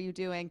earth, what are you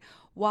doing?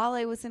 While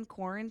I was in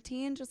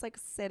quarantine, just like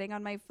sitting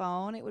on my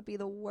phone, it would be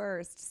the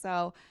worst.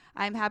 So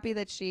I'm happy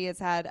that she has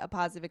had a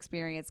positive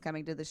experience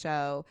coming to the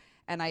show.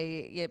 And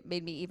it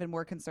made me even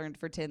more concerned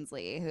for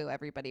Tinsley, who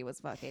everybody was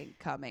fucking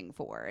coming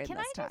for in this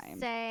time. Can I just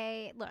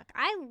say, look,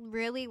 I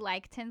really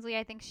like Tinsley.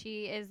 I think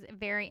she is a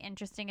very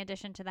interesting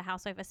addition to the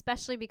housewife,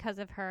 especially because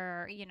of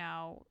her,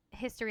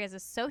 history as a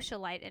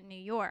socialite in New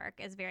York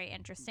is very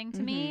interesting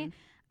to me.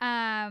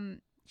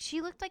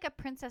 She looked like a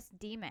princess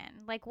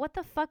demon. Like, what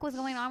the fuck was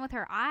going on with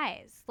her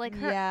eyes? Like,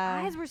 her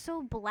eyes were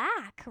so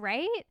black,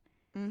 right?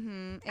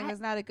 It was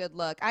not a good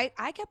look.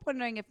 I kept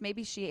wondering if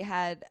maybe she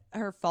had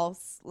her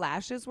false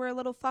lashes were a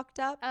little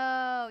fucked up.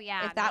 Oh,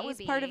 yeah. If that was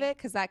part of it,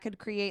 because that could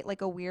create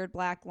like a weird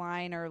black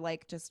line or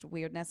like just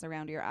weirdness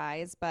around your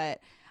eyes. But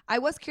I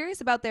was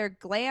curious about their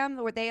glam,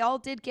 where they all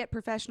did get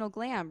professional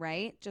glam,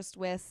 right? Just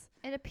with.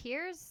 It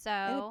appears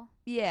so.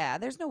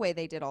 There's no way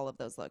they did all of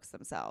those looks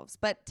themselves.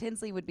 But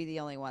Tinsley would be the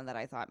only one that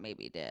I thought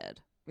maybe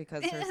did,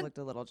 because hers looked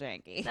a little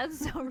janky. That's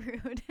so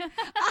rude.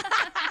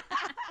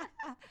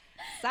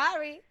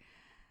 Sorry.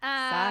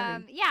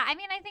 Sorry. Yeah, I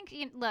mean, I think,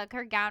 look,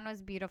 her gown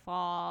was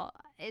beautiful.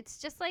 It's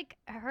just like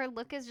her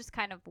look is just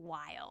kind of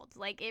wild.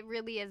 Like, it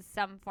really is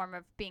some form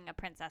of being a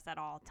princess at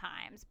all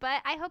times.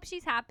 But I hope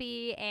she's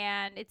happy,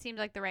 and it seemed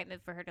like the right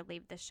move for her to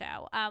leave the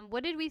show.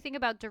 What did we think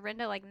about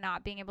Dorinda, like,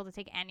 not being able to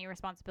take any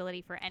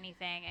responsibility for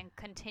anything and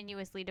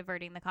continuously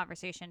diverting the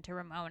conversation to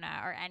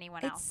Ramona or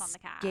anyone else on the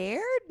cast? It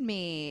scared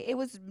me. It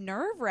was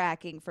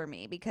nerve-wracking for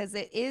me because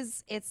it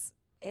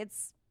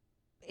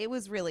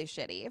was really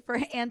shitty for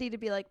Andy to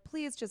be like,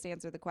 please just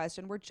answer the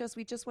question.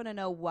 We just want to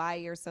know why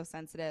you're so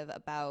sensitive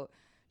about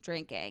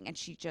drinking. And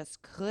she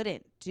just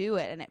couldn't do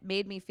it. And it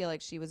made me feel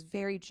like she was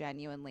very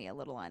genuinely a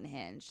little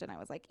unhinged. And I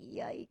was like,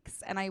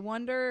 yikes. And I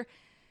wonder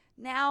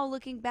now,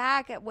 looking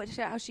back at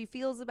how she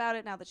feels about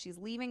it now that she's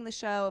leaving the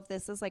show, if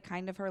this is like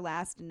kind of her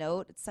last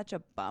note. It's such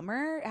a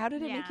bummer. How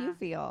did it make you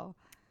feel?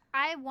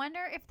 I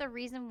wonder if the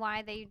reason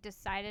why they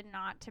decided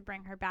not to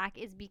bring her back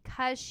is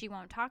because she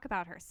won't talk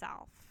about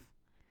herself.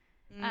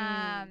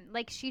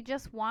 Like, she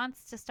just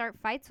wants to start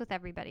fights with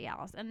everybody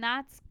else, and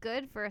that's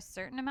good for a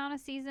certain amount of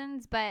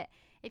seasons, but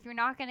if you're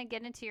not going to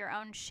get into your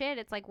own shit,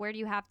 it's like, where do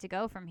you have to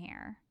go from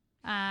here?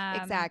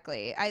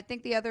 Exactly. I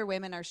think the other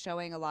women are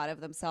showing a lot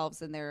of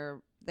themselves in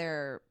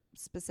their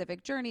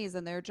specific journeys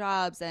and their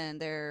jobs, and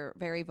they're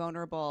very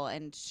vulnerable,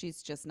 and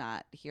she's just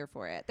not here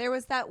for it. There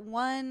was that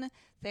one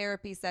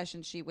therapy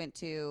session she went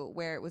to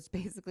where it was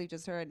basically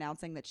just her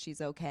announcing that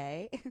she's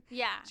okay.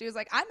 Yeah. She was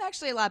like, I'm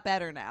actually a lot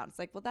better now. It's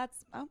like, well,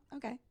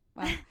 okay.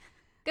 Well,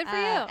 good for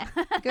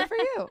you. Good for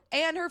you.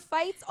 And her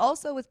fights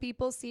also with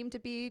people seem to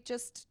be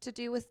just to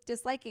do with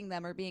disliking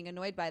them or being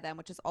annoyed by them,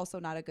 which is also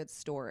not a good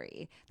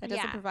story. That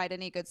doesn't provide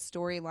any good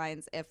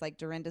storylines if, like,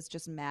 Dorinda's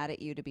just mad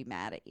at you to be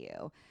mad at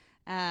you.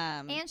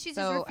 And she's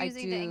just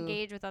refusing to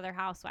engage with other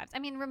housewives. I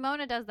mean,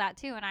 Ramona does that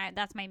too, and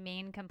that's my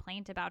main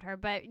complaint about her.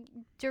 But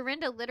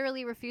Dorinda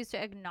literally refused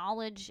to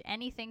acknowledge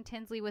anything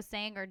Tinsley was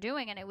saying or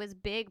doing, and it was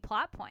big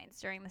plot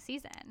points during the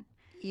season.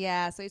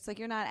 Yeah, so it's like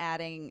you're not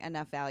adding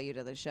enough value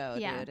to the show,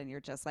 dude, and you're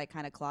just like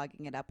kind of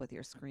clogging it up with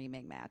your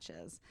screaming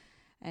matches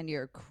and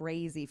your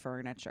crazy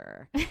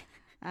furniture.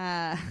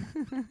 I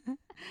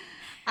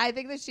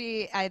think that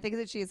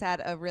she's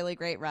had a really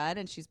great run,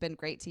 and she's been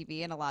great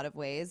TV in a lot of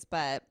ways,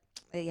 but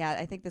yeah,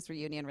 I think this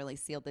reunion really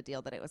sealed the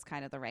deal that it was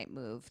kind of the right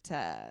move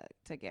to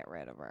get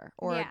rid of her,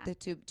 or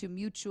to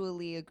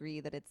mutually agree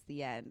that it's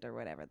the end, or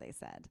whatever they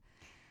said.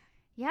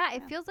 Yeah,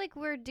 it feels like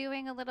we're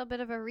doing a little bit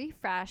of a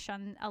refresh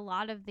on a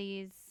lot of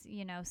these,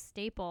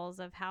 staples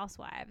of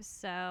Housewives.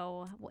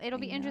 So it'll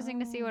be interesting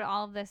to see what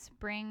all of this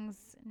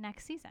brings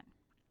next season.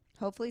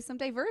 Hopefully some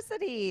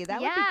diversity.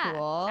 That would be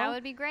cool. That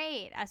would be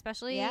great,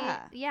 especially,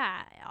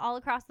 all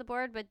across the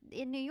board. But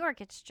in New York,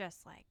 it's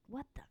just like,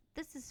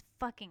 this is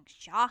fucking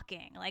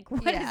shocking. Like,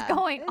 what is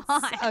going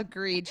on?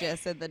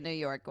 Egregious in the New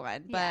York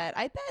one. But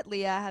I bet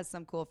Leah has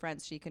some cool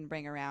friends she can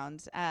bring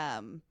around,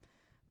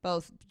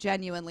 both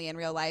genuinely in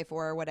real life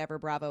or whatever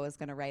Bravo is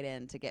going to write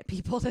in to get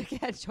people to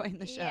join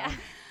the show.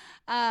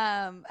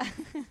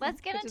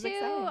 Let's get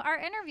into our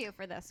interview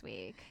for this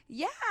week.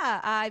 Yeah,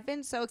 I've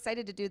been so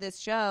excited to do this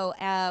show.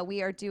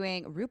 We are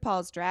doing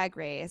RuPaul's Drag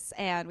Race,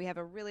 and we have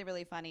a really,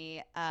 really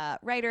funny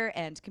writer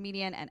and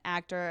comedian and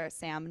actor,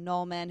 Sam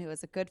Nolman, who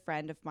is a good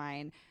friend of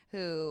mine,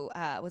 who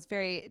was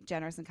very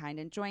generous and kind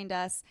and joined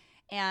us.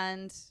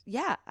 And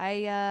yeah,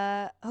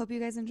 I hope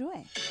you guys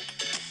enjoy.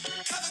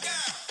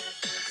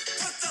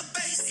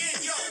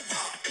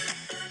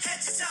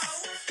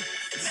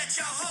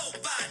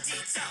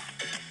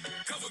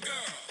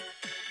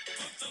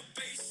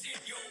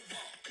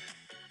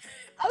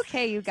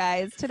 Okay, you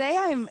guys, today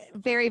I'm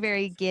very,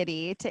 very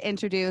giddy to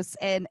introduce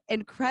an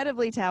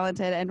incredibly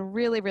talented and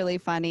really, really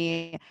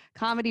funny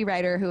comedy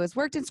writer who has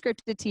worked in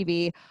scripted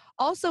TV,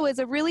 also is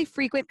a really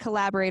frequent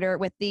collaborator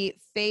with the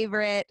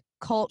favorite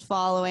cult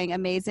following,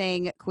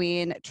 amazing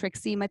queen,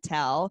 Trixie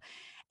Mattel,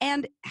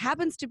 and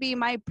happens to be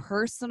my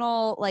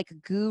personal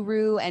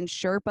guru and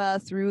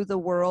Sherpa through the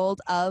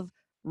world of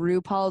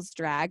RuPaul's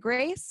Drag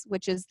Race,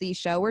 which is the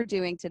show we're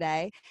doing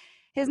today.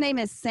 His name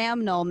is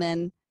Sam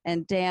Nolman.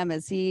 And damn,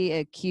 is he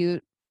a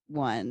cute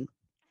one.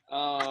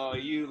 Oh,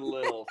 you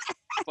little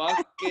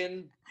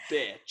fucking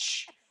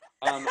bitch.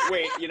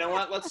 Wait, you know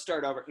what? Let's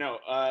start over. No,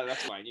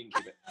 that's fine. You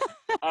can keep it.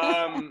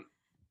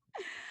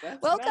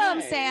 Welcome,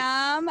 nice.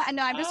 Sam.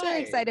 No, I'm just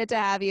really excited to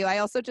have you. I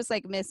also just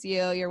miss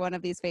you. You're one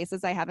of these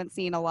faces I haven't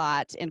seen a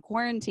lot in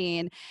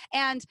quarantine.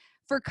 And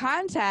for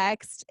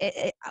context,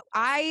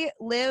 I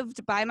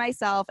lived by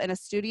myself in a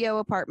studio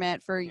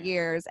apartment for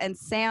years, and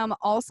Sam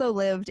also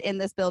lived in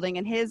this building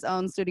in his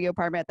own studio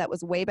apartment that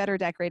was way better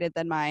decorated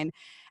than mine,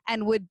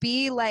 and would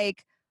be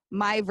like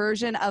my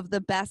version of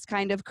the best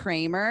kind of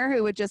Kramer,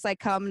 who would just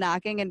come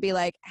knocking and be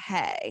like,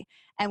 hey,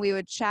 and we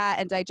would chat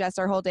and digest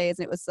our whole days,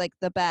 and it was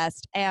the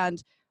best.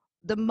 And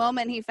the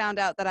moment he found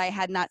out that I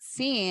had not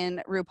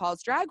seen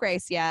RuPaul's Drag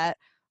Race yet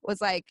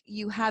was like,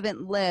 you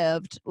haven't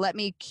lived. Let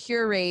me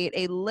curate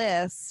a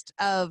list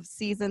of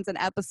seasons and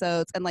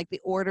episodes and like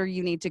the order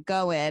you need to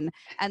go in.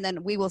 And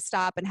then we will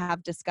stop and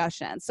have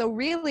discussion. So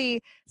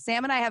really,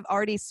 Sam and I have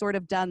already sort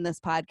of done this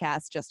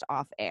podcast just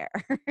off air.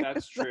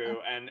 That's true.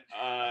 And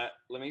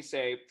let me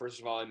say, first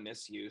of all, I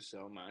miss you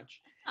so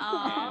much.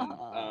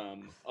 Aw.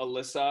 And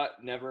Alyssa,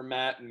 never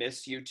met,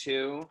 miss you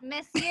too.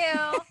 Miss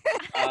you.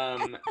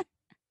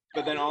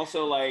 But then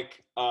also,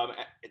 like,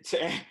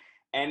 to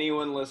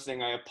anyone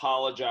listening, I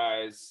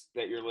apologize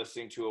that you're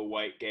listening to a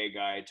white gay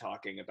guy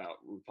talking about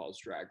RuPaul's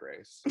Drag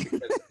Race.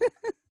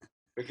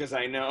 Because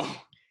I know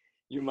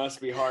you must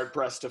be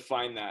hard-pressed to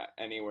find that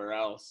anywhere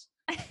else.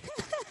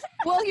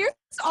 Well, here's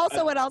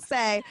also what I'll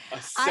say.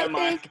 A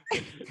semi...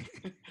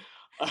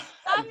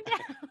 Calm down.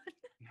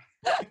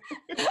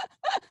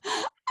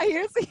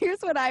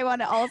 Here's what I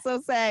want to also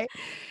say,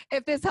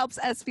 if this helps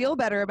us feel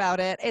better about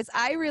it, is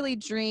I really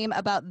dream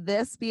about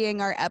this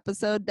being our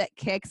episode that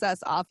kicks us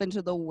off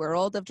into the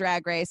world of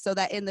Drag Race, so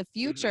that in the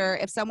future,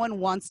 if someone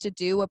wants to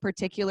do a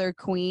particular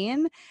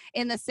queen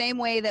in the same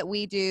way that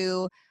we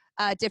do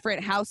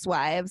different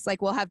housewives,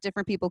 like we'll have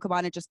different people come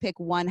on and just pick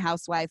one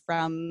housewife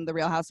from the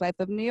Real Housewife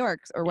of New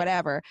York or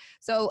whatever.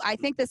 So I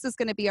think this is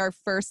going to be our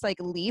first like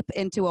leap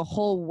into a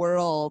whole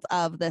world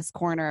of this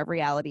corner of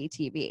reality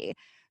TV.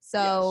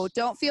 So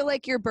don't feel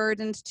like you're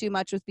burdened too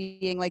much with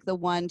being like the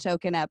one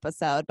token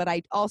episode, but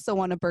I also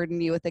want to burden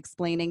you with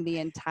explaining the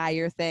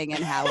entire thing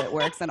and how it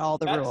works and all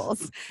the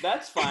rules.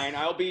 That's fine.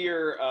 I'll be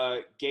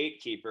your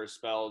gatekeeper,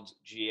 spelled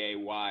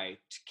G-A-Y,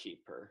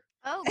 keeper.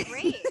 Oh,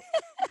 great.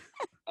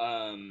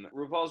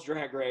 RuPaul's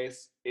Drag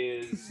Race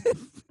is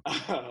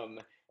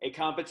a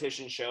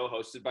competition show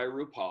hosted by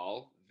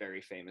RuPaul,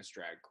 very famous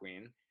drag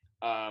queen,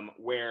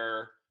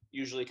 where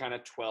usually kind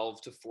of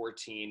 12 to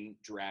 14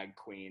 drag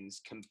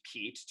queens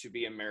compete to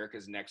be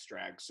America's Next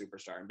Drag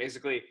Superstar. And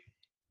basically,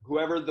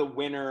 whoever the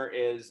winner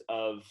is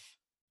of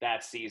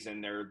that season,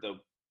 they're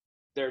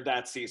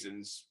that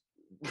season's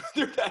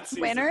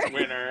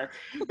winner.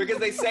 Because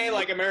they say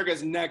like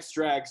America's Next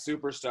Drag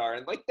Superstar,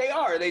 and like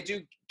they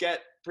do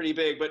get pretty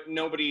big, but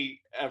nobody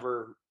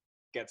ever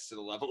gets to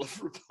the level of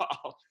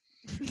RuPaul.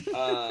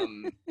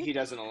 He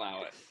doesn't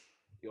allow it.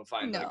 You'll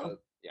find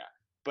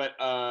but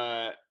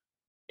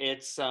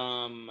it's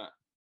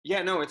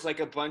it's like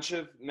a bunch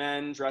of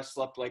men dressed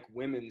up like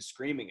women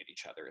screaming at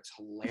each other. It's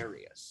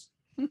hilarious.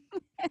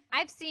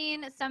 I've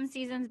seen some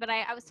seasons, but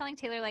I was telling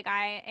Taylor, like,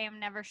 I am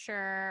never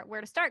sure where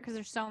to start because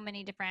there's so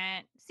many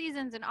different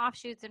seasons and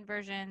offshoots and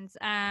versions.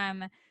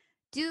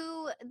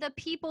 Do the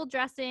people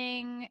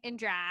dressing in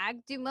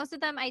drag, do most of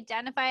them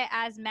identify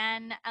as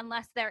men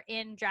unless they're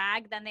in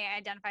drag, then they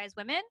identify as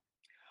women?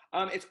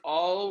 It's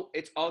all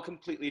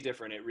completely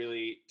different. It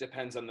really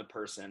depends on the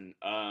person.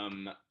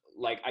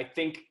 Like, I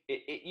think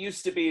it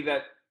used to be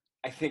that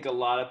I think a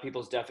lot of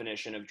people's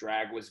definition of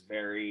drag was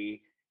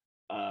very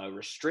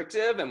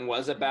restrictive and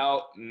was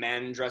about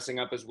men dressing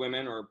up as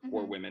women or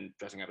women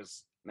dressing up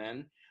as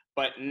men.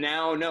 But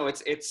now, no,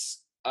 it's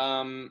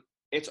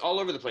all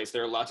over the place.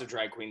 There are lots of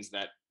drag queens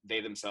that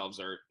they themselves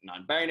are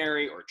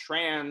non-binary or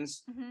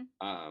trans,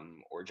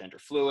 or gender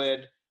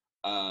fluid,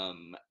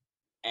 and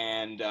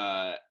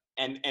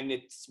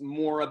it's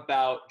more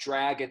about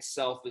drag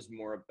itself is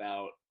more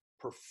about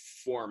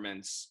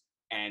performance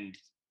and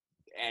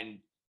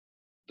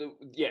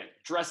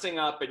dressing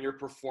up and your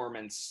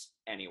performance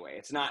anyway.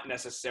 It's not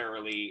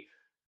necessarily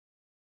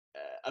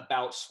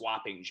about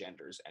swapping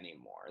genders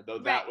anymore, though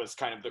that was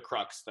kind of the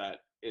crux that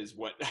is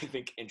what I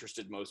think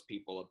interested most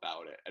people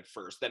about it at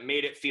first, that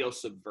made it feel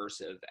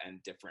subversive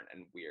and different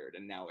and weird,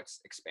 and now it's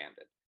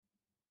expanded.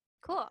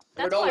 Cool.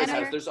 It always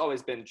has. There's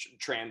always been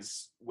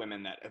trans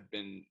women that have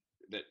been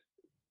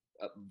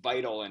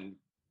vital and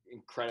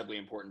incredibly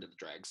important to the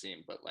drag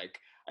scene, but like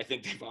I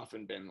think they've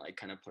often been like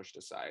kind of pushed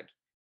aside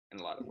in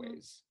a lot of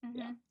ways.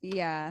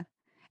 Yeah.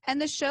 And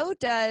the show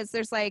does,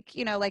 there's like,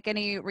 you know, like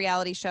any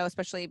reality show,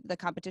 especially the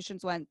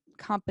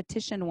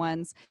competition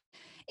ones,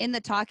 in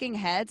the talking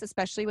heads,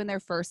 especially when they're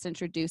first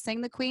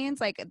introducing the queens,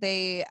 like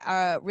they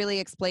really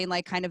explain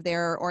like kind of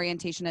their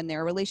orientation and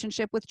their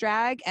relationship with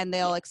drag, and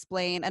they'll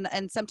explain,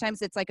 and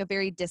sometimes it's like a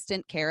very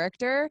distant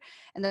character,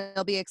 and then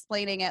they'll be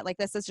explaining it like,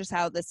 this is just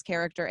how this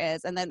character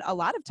is. And then a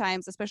lot of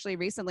times, especially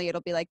recently,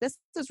 it'll be like, this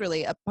is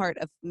really a part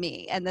of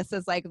me, and this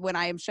is like when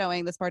I am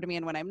showing this part of me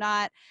and when I'm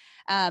not.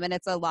 And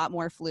it's a lot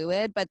more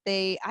fluid, but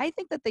I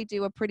think that they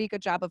do a pretty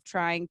good job of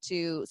trying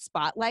to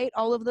spotlight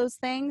all of those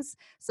things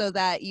so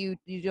that you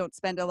don't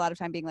spend a lot of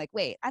time being like,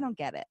 wait, I don't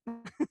get it.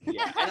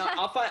 Yeah, and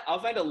I'll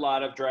find a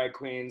lot of drag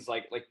queens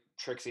like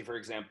Trixie, for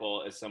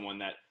example, is someone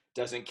that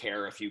doesn't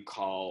care if you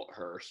call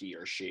her he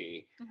or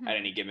she at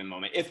any given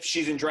moment. If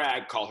she's in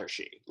drag, call her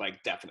she,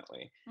 like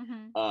definitely.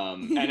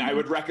 And I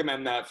would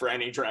recommend that for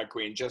any drag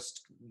queen.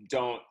 Just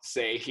don't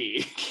say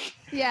he.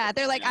 Yeah,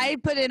 they're like, I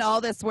put in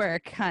all this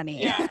work,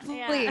 honey. Yeah.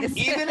 Please.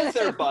 Even if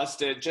they're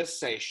busted, just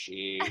say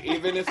she.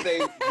 Even if they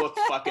look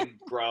fucking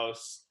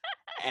gross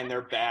and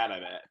they're bad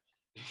at it.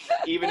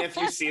 Even if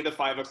you see the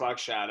 5 o'clock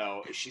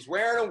shadow, she's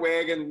wearing a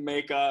wig and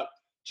makeup,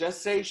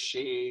 Just say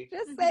she.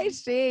 Just say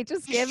she.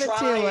 Just She's give it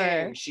trying. to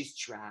her. She's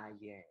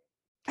trying.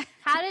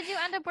 How did you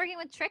end up working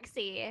with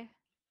Trixie?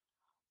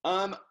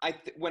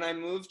 When I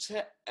moved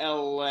to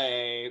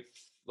LA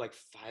like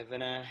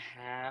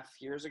 5.5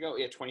 years ago,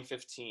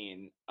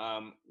 2015.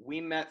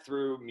 We met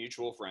through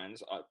mutual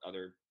friends,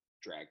 other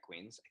drag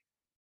queens, I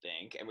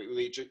think, and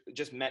we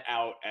just met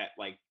out at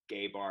like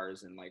gay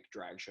bars and like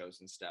drag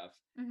shows and stuff,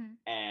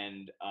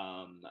 and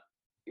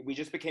we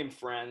just became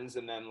friends,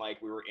 and then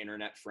like we were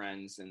internet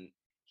friends, and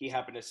he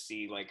happened to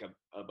see like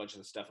a bunch of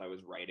the stuff I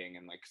was writing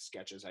and like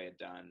sketches I had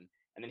done,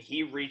 and then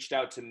he reached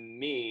out to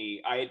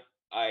me.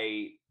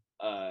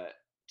 Uh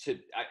to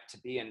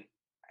be an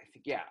I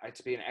think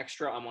to be an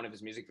extra on one of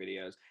his music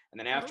videos, and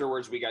then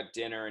afterwards we got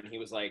dinner, and he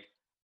was like,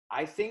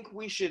 I think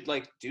we should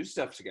like do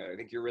stuff together. I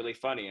think you're really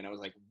funny. And I was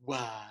like,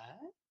 what?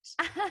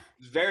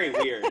 Very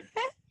weird.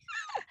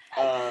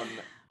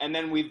 And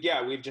then we've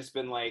just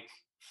been like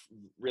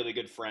really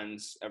good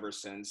friends ever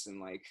since,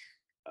 and like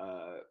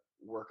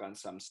work on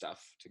some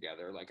stuff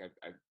together. Like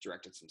I've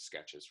directed some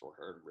sketches for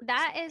her.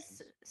 That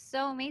is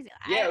so amazing.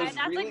 Yeah, that's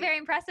really, like very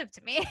impressive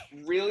to me.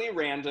 Really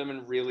random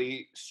and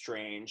really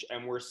strange,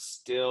 and we're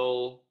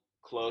still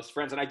close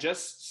friends. And I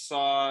just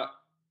saw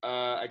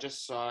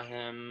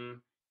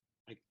him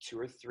like 2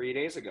 or 3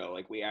 days ago.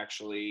 Like we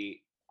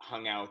actually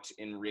hung out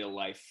in real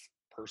life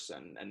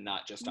person and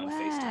not just on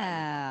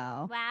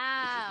FaceTime.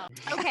 Wow.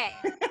 Okay.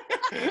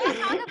 Let's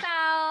talk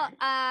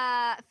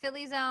about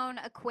Philly's own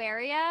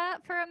Aquaria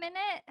for a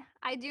minute.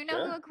 I do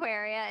know who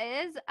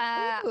Aquaria is.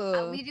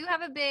 We do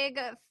have a big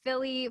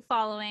Philly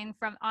following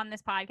on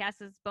this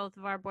podcast, as both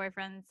of our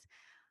boyfriends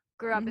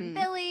grew up in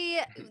Philly.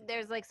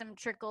 There's like some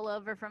trickle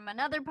over from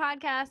another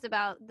podcast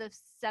about the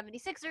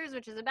 76ers,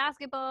 which is a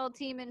basketball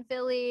team in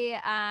Philly.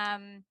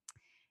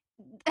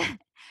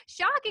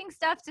 Shocking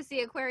stuff to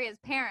see Aquaria's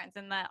parents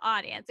in the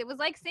audience. It was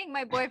like seeing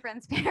my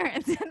boyfriend's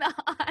parents in the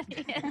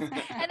audience,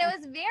 and it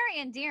was very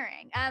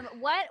endearing.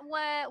 What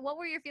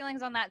were your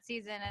feelings on that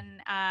season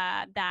and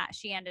that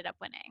she ended up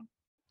winning?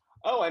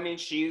 Oh, I mean,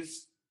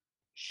 she's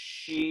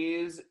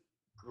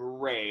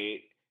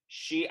great.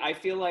 I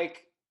feel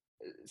like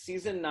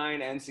season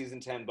 9 and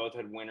season 10 both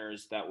had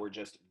winners that were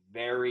just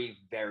very,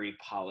 very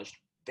polished,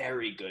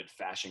 very good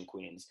fashion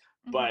queens,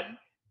 but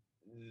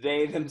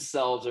they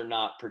themselves are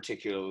not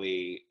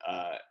particularly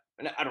I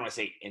don't want to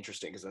say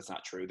interesting, because that's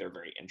not true. They're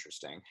very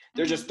interesting.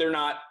 They're they're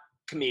not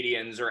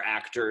comedians or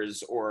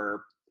actors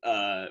or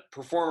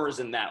performers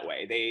in that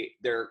way.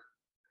 They're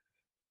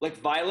like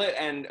Violet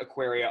and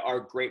Aquaria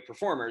are great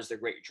performers. They're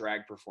great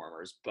drag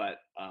performers, but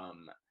I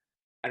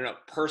don't know.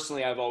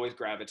 Personally, I've always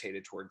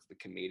gravitated towards the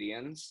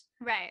comedians.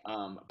 Right.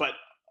 But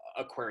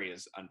Aquaria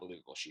is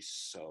unbelievable. She's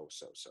so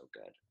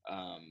good.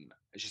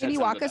 Can you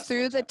walk us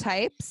through the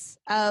types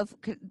of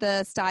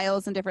the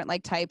styles and different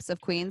like types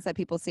of queens that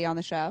people see on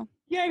the show?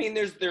 Yeah, I mean,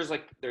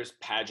 there's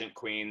pageant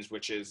queens,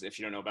 which is, if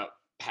you don't know about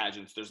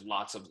pageants, there's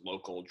lots of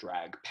local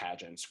drag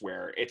pageants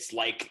where it's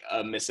like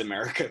a Miss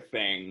America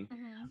thing,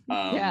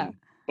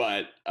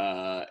 but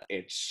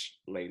it's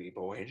lady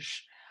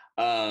boyish,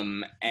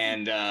 and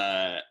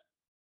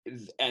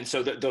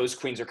so those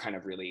queens are kind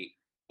of really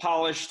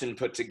polished and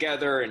put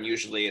together, and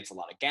usually it's a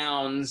lot of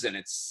gowns and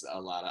it's a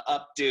lot of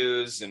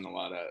updos and a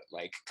lot of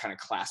like kind of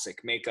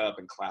classic makeup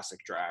and classic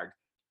drag,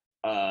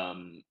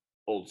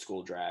 old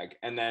school drag.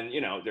 And then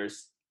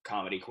there's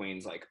comedy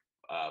queens like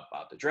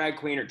Bob the Drag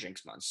Queen or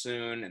Jinx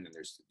Monsoon, and then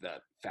there's the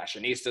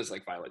fashionistas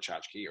like Violet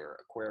Chachki or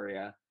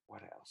Aquaria.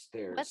 What else?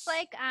 What's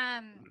like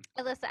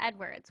Alyssa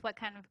Edwards? What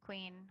kind of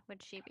queen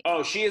would she be?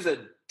 Oh, she is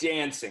a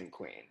dancing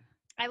queen.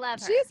 I love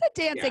her. She's a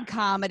dancing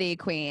comedy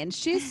queen.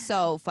 She's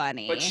so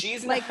funny. But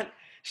she's like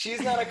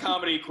she's not a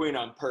comedy queen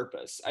on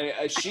purpose.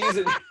 It's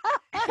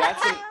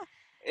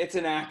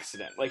an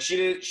accident. Like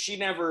she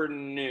never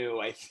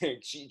knew. I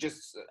think she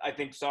just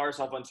saw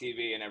herself on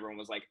TV, and everyone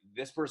was like,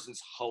 "This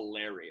person's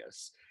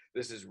hilarious.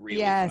 This is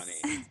really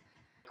funny."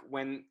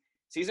 When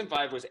season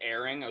 5 was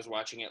airing, I was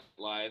watching it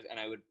live, and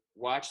I would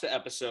watch the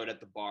episode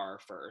at the bar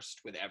first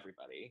with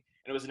everybody.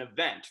 And it was an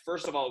event.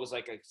 First of all, it was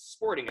like a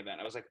sporting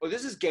event. I was like, oh,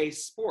 this is gay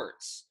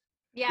sports.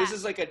 Yeah. This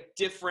is like a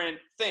different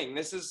thing.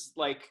 This is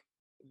like,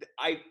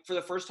 for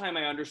the first time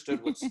I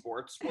understood what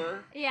sports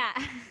were. Yeah.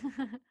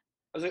 I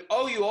was like,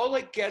 oh, you all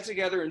like get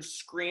together and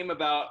scream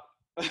about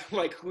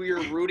like who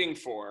you're rooting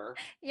for.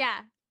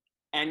 Yeah.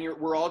 And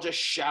we're all just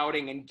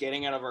shouting and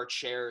getting out of our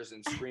chairs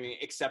and screaming,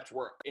 except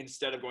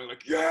instead of going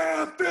like,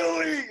 yeah,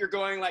 Philly, you're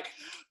going like,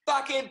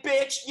 fucking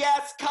bitch,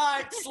 yes,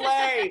 cunt,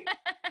 slay,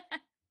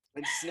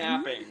 and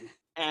snapping.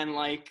 And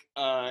like,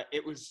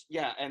 it was,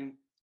 and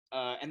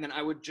then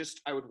I would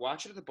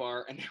watch it at the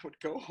bar, and I would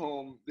go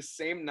home the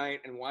same night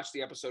and watch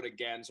the episode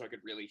again so I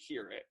could really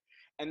hear it.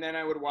 And then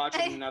I would watch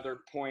it another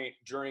point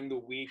during the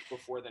week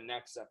before the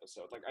next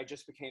episode. Like, I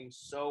just became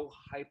so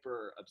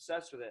hyper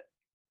obsessed with it.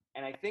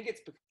 And I think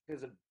it's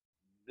because of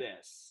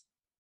this.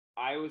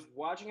 I was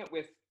watching it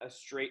with a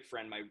straight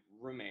friend, my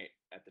roommate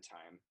at the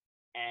time,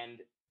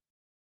 and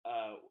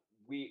I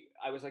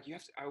was like,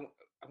 I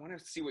want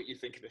to see what you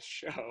think of this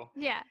show.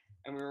 Yeah.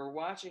 And we were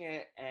watching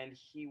it, and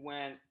he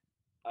went,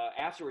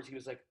 afterwards he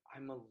was like,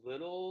 I'm a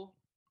little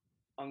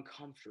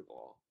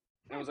uncomfortable.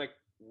 And I was like,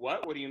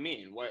 what do you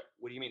mean? What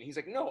do you mean? He's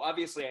like, no,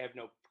 obviously I have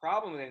no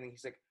problem with anything.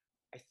 He's like,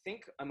 I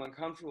think I'm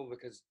uncomfortable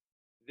because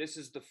this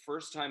is the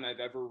first time I've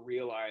ever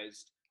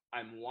realized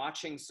I'm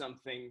watching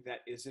something that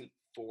isn't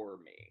for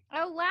me.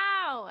 Oh,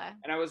 wow.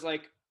 And I was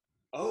like,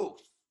 oh,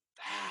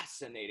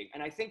 fascinating.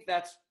 And I think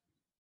that's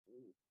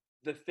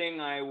the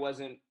thing I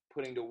wasn't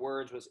putting to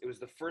words. Was it was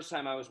the first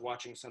time I was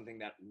watching something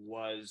that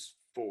was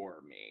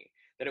for me,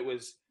 that it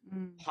was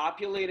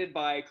populated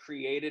by,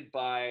 created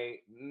by,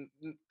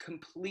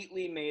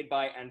 completely made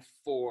by, and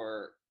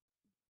for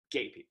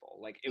gay people.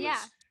 Like it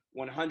was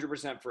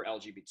 100% for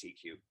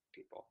LGBTQ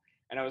people.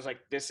 And I was like,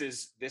 this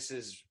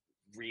is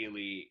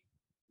really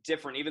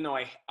different, even though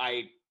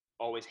I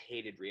always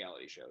hated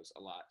reality shows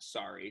a lot.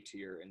 Sorry to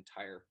your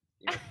entire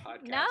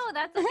podcast. No,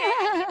 that's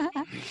okay.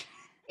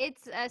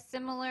 It's a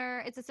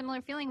similar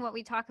feeling. What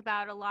we talk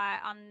about a lot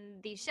on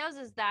these shows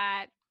is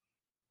that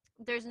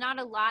there's not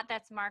a lot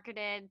that's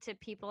marketed to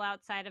people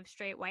outside of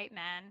straight white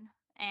men,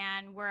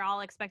 and we're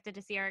all expected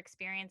to see our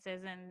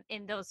experiences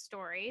in those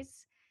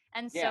stories.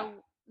 And so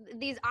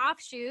these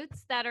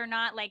offshoots that are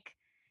not like,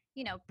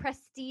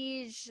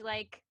 prestige,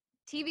 like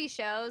TV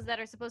shows that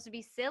are supposed to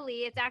be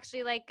silly, it's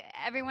actually like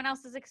everyone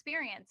else's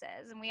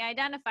experiences, and we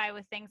identify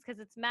with things because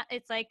it's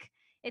like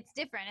it's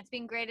different. It's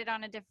being graded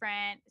on a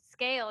different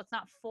scale. It's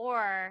not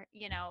for,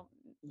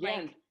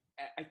 and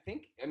I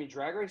think,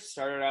 Drag Race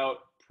started out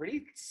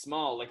pretty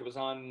small. Like it was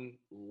on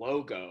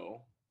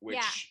Logo,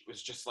 which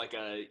was just like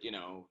a,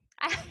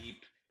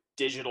 deep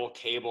digital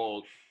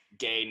cable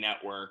gay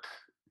network,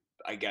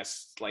 I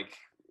guess, like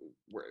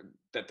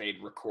that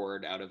they'd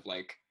record out of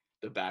like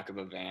the back of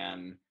a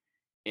van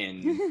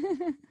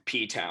in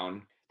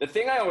P-Town. The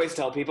thing I always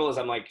tell people is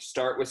I'm like,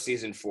 start with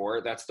season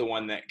 4. That's the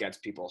one that gets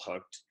people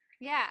hooked.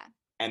 Yeah.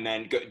 And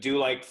then do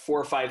like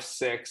 4, 5,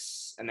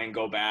 6, and then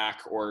go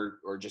back or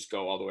just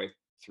go all the way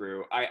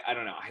through. I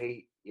don't know.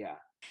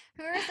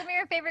 Who are some of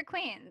your favorite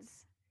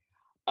queens?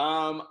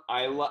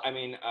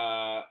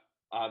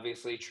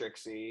 Obviously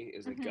Trixie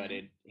is a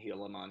gutted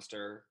Gila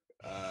monster.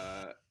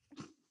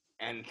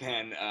 And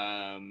then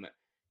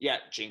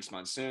Jinx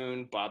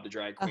Monsoon, Bob the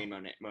Drag Queen,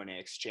 Monet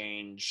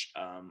Exchange.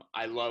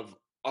 I love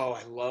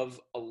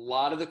a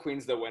lot of the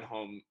queens that went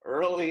home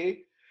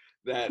early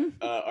that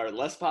are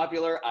less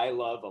popular. I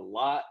love a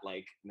lot,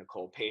 like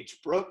Nicole Paige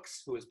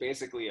Brooks, who is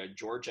basically a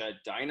Georgia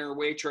diner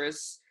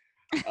waitress.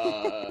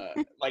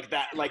 Like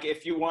that, like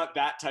if you want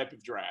that type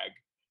of drag.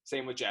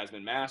 Same with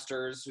Jasmine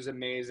Masters, who's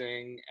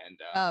amazing. And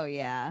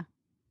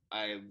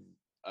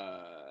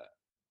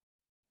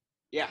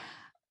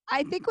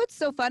I think what's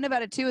so fun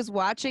about it too is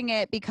watching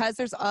it, because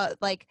there's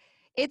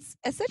it's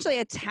essentially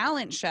a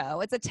talent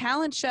show. It's a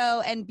talent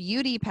show and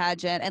beauty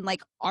pageant and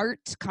like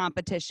art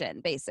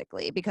competition,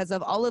 basically, because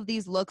of all of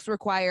these looks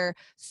require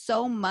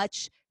so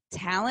much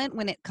talent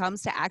when it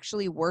comes to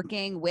actually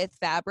working with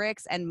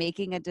fabrics and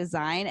making a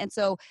design. And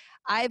so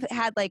I've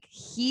had like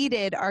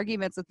heated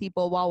arguments with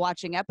people while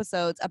watching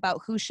episodes about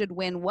who should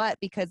win what,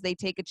 because they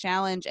take a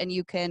challenge and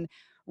you can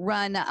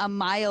run a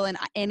mile in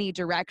any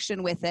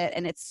direction with it.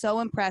 And it's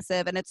so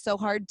impressive, and it's so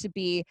hard to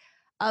be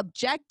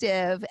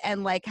objective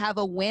and like have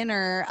a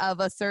winner of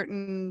a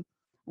certain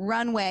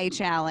runway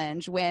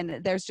challenge when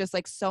there's just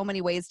like so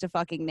many ways to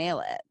fucking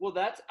nail it. Well,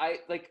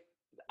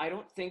 I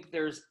don't think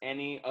there's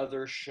any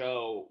other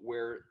show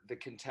where the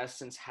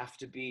contestants have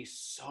to be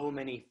so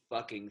many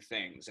fucking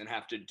things and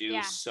have to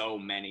do so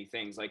many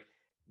things. Like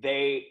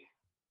they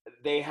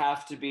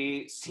have to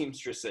be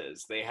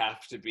seamstresses, they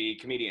have to be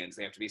comedians,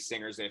 they have to be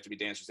singers, they have to be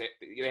dancers,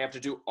 they have to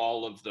do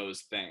all of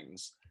those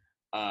things.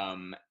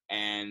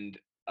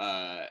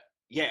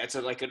 It's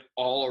like an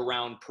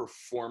all-around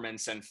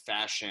performance and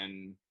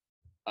fashion,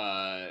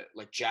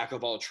 like jack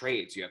of all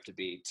trades you have to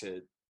be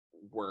to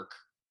work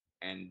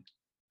and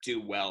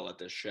do well at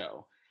this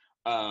show.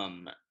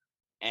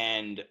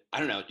 And I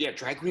don't know,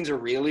 drag queens are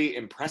really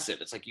impressive.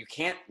 It's like you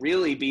can't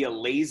really be a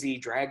lazy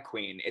drag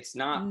queen. It's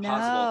not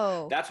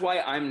possible. That's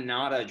why I'm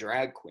not a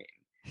drag queen,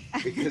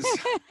 because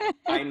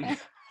I'm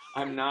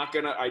not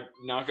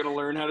gonna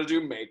learn how to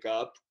do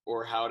makeup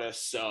or how to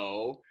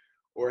sew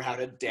or how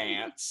to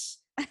dance.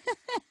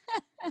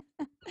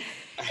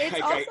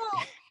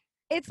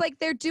 It's like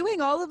they're doing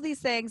all of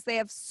these things. They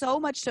have so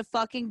much to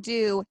fucking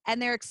do,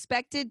 and they're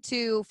expected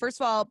to, first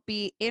of all,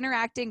 be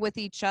interacting with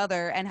each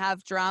other and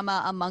have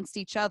drama amongst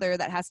each other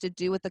that has to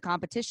do with the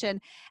competition.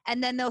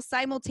 And then they'll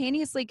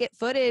simultaneously get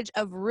footage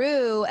of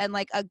Rue and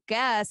like a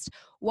guest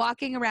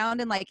walking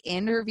around and like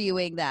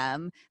interviewing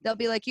them. They'll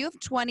be like, you have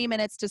 20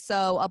 minutes to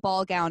sew a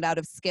ball gown out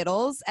of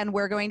Skittles, and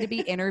we're going to be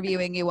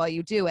interviewing you while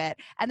you do it.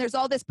 And there's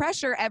all this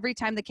pressure every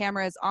time the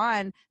camera is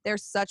on. They're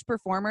such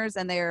performers,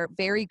 and they're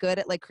very good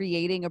at like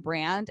creating a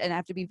brand, and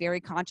have to be very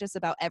conscious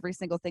about every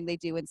single thing they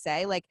do and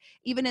say. Like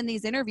even in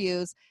these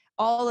interviews,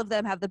 all of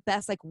them have the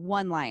best like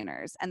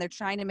one-liners, and they're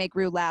trying to make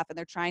Rue laugh, and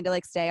they're trying to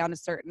like stay on a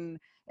certain,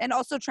 and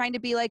also trying to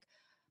be like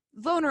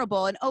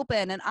vulnerable and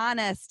open and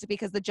honest,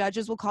 because the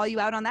judges will call you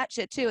out on that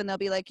shit too, and they'll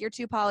be like, you're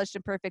too polished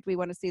and perfect, we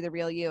want to see the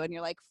real you, and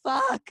you're like,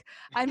 fuck,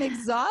 I'm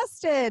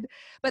exhausted.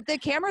 But the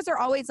cameras are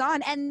always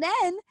on. And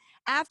then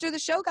after the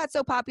show got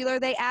so popular,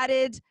 they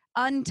added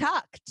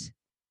Untucked.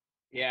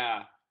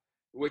 Yeah,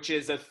 which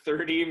is a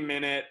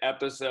 30-minute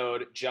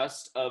episode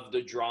just of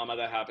the drama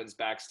that happens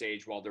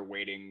backstage while they're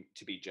waiting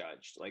to be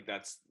judged. Like,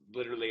 that's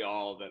literally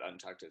all that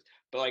Untucked is.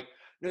 But like,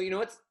 no, you know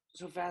what's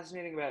so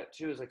fascinating about it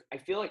too is like, I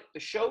feel like the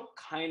show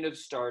kind of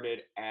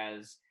started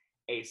as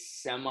a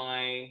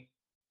semi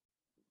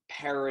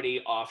parody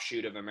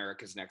offshoot of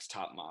America's Next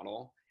Top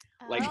Model.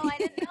 Like, I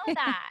didn't know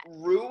that.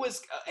 Rue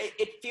was,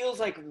 it feels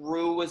like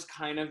Rue was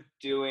kind of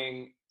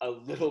doing a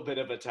little bit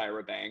of a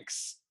Tyra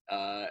Banks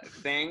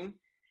thing.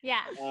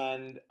 Yeah.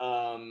 And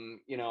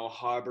you know,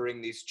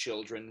 harboring these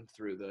children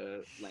through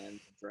the land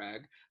of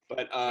drag.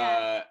 But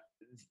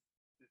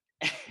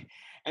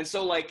and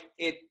so like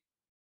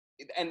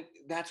and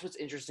that's what's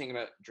interesting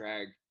about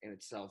drag in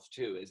itself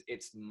too, is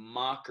it's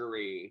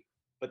mockery,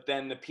 but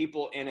then the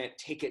people in it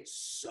take it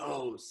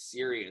so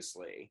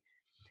seriously.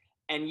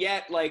 And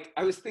yet, like,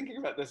 I was thinking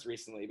about this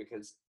recently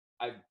because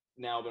I've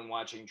now been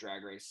watching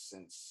Drag Race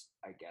since,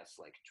 I guess,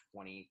 like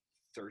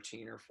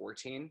 2013 or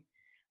 14.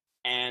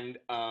 And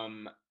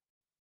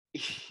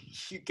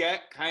you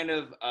get kind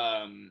of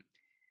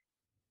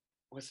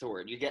what's the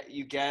word? You get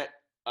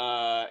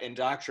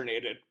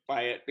indoctrinated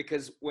by it,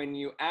 because when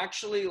you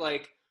actually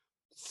like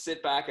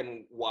sit back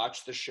and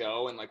watch the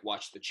show and like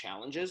watch the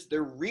challenges,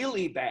 they're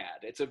really bad.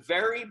 It's a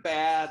very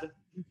bad,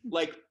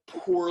 like,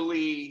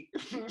 poorly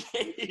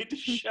made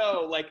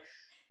show. Like,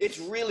 it's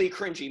really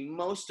cringy.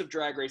 Most of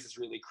Drag Race is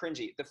really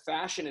cringy. The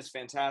fashion is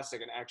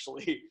fantastic, and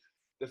actually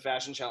the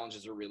fashion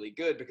challenges are really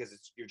good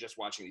because you're just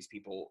watching these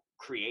people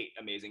create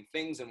amazing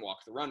things and walk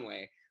the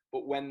runway.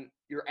 But when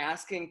you're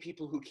asking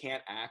people who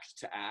can't act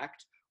to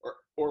act,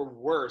 or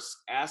worse,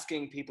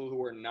 asking people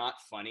who are not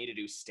funny to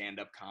do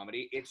stand-up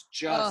comedy, it's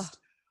just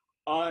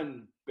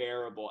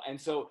unbearable.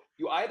 And so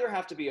you either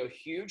have to be a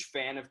huge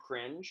fan of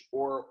cringe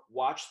or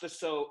watch the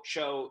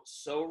show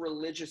so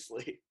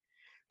religiously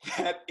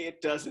that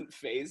it doesn't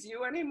faze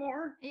you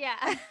anymore.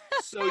 Yeah.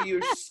 So you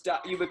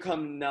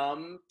become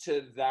numb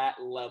to that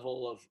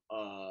level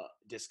of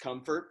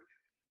discomfort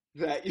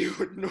that you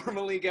would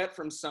normally get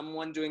from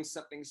someone doing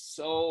something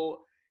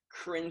so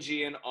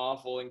cringy and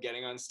awful and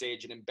getting on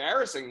stage and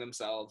embarrassing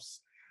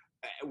themselves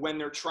when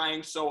they're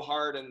trying so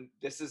hard, and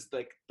this is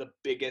like the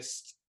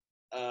biggest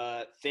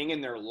thing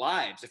in their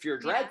lives. If you're a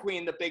drag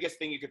queen, the biggest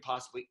thing you could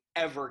possibly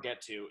ever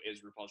get to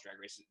is RuPaul's Drag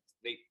Race.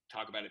 They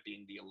talk about it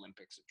being the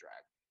Olympics of drag.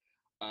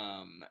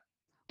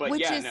 But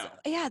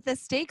the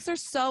stakes are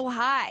so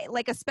high,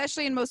 like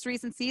especially in most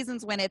recent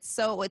seasons when it's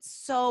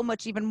so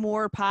much even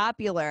more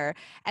popular,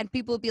 and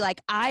people will be like,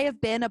 I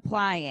have been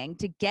applying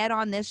to get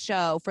on this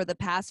show for the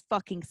past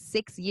fucking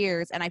 6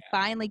 years, and I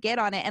finally get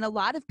on it. And a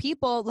lot of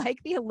people,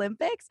 like the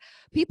Olympics,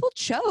 people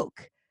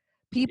choke.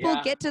 People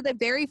get to the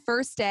very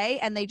first day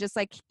and they just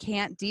like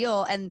can't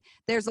deal. And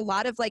there's a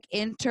lot of like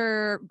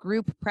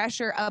inter-group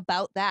pressure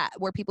about that,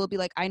 where people will be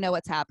like, I know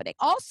what's happening.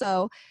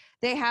 Also,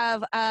 they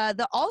have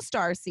the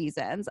all-star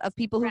seasons of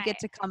people who get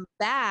to come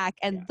back.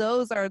 And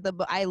those are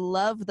I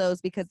love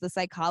those because the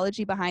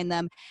psychology behind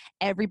them,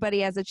 everybody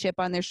has a chip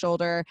on their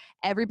shoulder.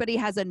 Everybody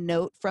has a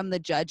note from the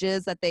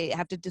judges that they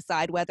have to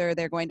decide whether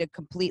they're going to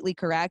completely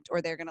correct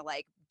or they're going to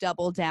like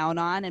double down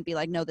on and be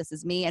like, no, this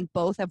is me. And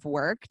both have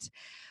worked.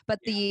 But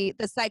the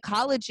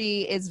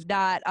psychology is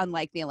not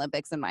unlike the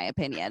Olympics, in my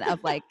opinion,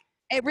 of like,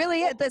 it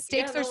really is. The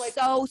stakes are like,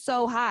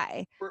 so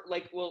high.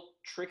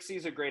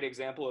 Trixie's a great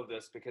example of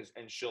this because,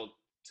 and she'll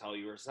tell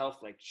you herself,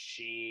 like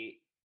she's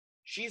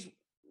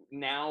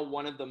now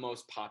one of the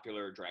most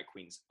popular drag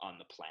queens on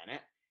the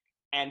planet.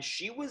 And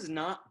she was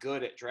not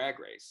good at Drag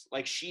Race.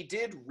 Like, she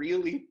did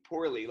really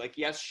poorly. Like,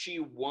 yes, she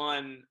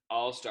won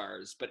All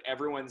Stars, but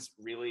everyone's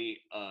really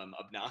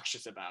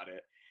obnoxious about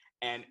it.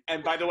 And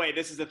by the way,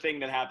 this is the thing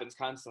that happens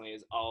constantly: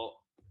 is I'll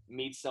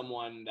meet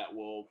someone that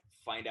will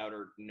find out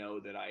or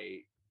know that I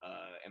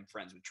am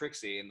friends with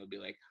Trixie, and they'll be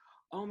like,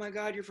 "Oh my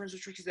God, you're friends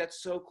with Trixie?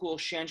 That's so cool.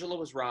 Shangela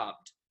was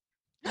robbed,"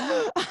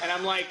 and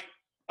I'm like,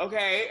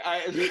 "Okay,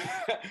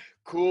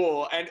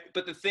 cool."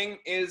 But the thing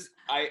is,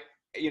 I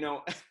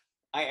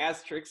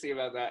asked Trixie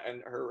about that,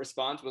 and her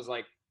response was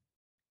like,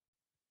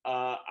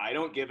 I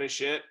don't give a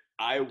shit.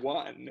 I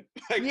won.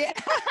 Like,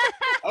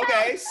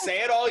 okay,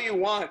 say it all you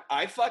want.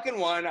 I fucking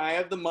won. I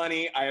have the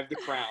money. I have the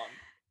crown.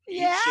 Eat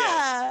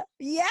shit.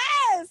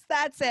 Yes,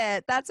 that's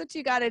it. That's what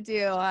you got to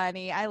do,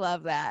 honey. I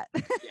love that.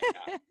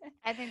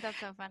 I think that's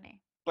so funny.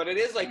 But it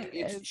is like,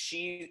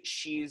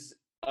 she's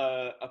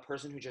a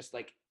person who just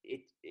like,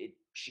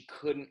 she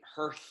couldn't,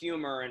 her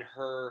humor and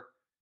her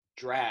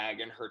drag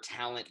and her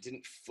talent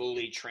didn't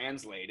fully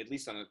translate, at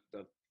least on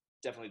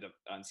definitely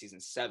on season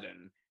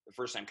 7 the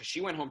first time, because she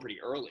went home pretty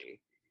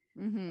early.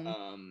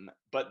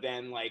 But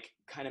then like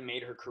kind of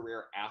made her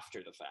career after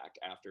the fact,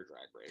 after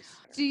Drag Race.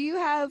 Do you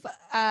have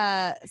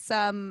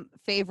some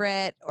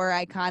favorite or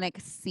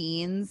iconic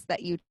scenes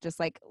that you just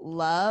like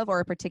love, or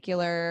a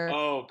particular?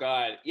 Oh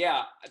God,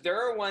 yeah. There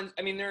are ones.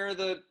 I mean, there are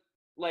the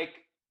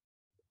like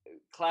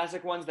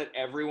classic ones that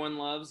everyone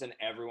loves and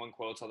everyone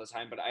quotes all the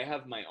time. But I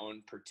have my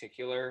own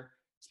particular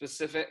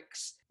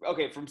specifics.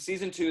 Okay, from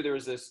season 2, there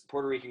was this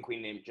Puerto Rican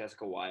queen named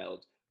Jessica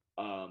Wilde,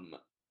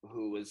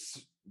 who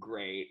was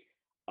great.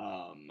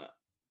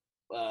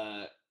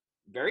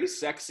 Very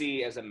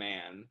sexy as a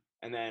man,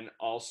 and then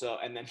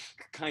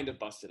kind of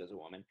busted as a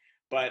woman.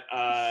 But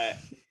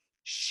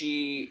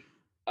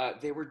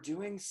they were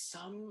doing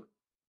some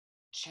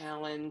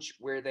challenge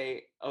where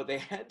they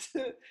had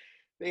to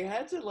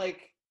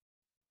like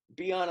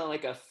be on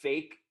a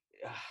fake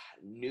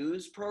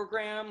news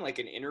program, like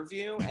an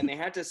interview, and they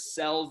had to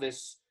sell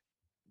this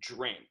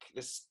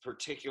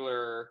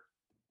particular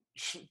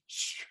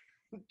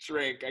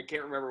drink. I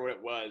can't remember what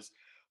it was,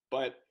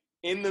 but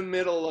in the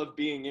middle of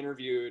being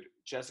interviewed,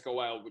 Jessica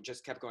Wilde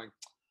just kept going,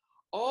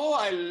 "Oh,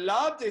 I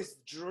love this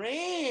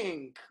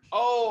drink.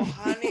 Oh,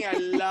 honey, I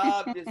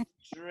love this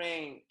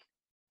drink.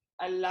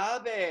 I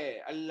love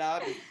it. I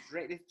love this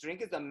drink. This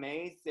drink is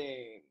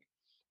amazing."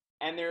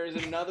 And there is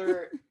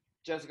another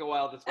Jessica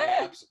Wilde that's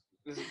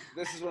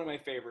this is one of my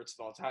favorites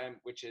of all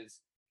time, which is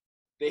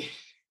they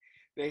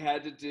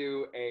had to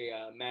do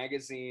a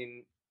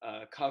magazine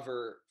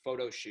cover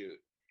photo shoot,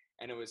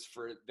 and it was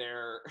for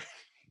their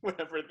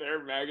whatever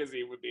their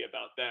magazine would be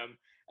about them,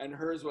 and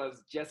hers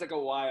was Jessica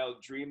Wilde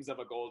Dreams of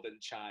a Golden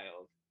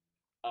Child,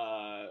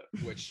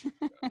 which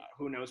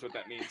who knows what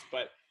that means,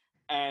 but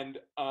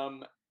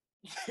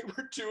they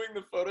were doing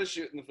the photo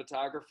shoot, and the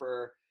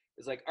photographer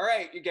is like, "All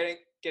right, you're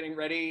getting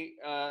ready,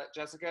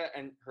 Jessica,"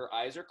 and her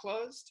eyes are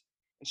closed,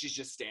 and she's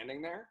just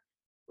standing there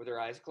with her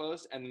eyes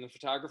closed, and then the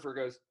photographer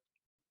goes,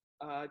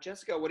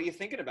 "Jessica, what are you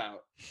thinking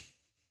about?"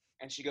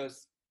 And she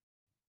goes,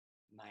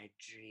 "My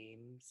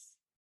dreams."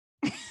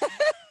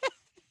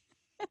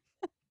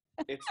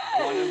 It's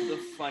one of the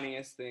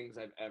funniest things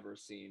I've ever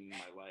seen in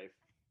my life.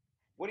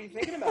 What are you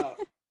thinking about?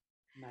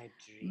 My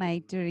dreams. My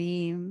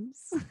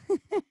dreams.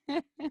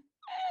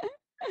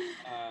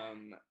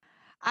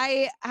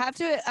 I have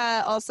to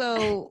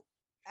also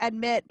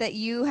admit that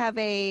you have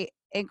a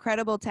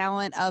incredible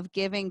talent of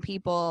giving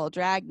people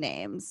drag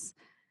names.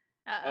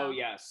 Uh-oh. Oh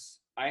yes,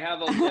 I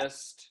have a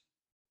list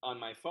on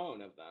my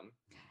phone of them.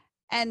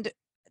 And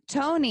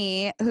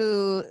Tony,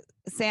 who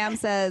Sam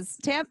says,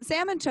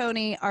 Sam and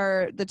Tony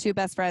are the two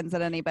best friends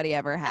that anybody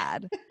ever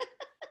had.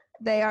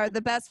 They are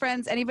the best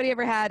friends anybody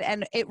ever had.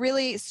 And it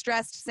really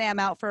stressed Sam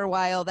out for a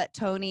while that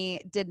Tony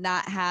did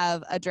not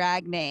have a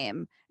drag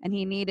name and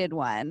he needed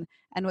one,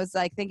 and was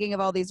like thinking of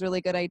all these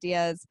really good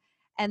ideas,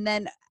 and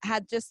then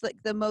had just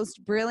like the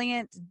most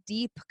brilliant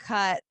deep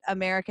cut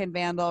American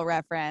Vandal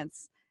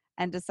reference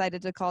and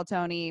decided to call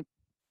Tony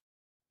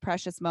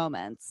Precious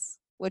Moments,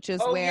 which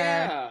is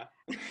yeah.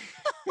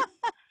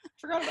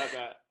 Forgot about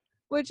that.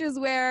 Which is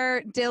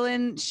where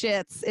Dylan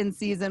shits in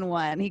season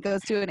 1. He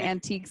goes to an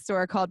antique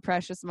store called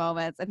Precious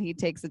Moments and he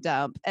takes a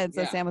dump. And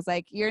so Sam was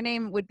like, "Your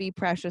name would be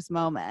Precious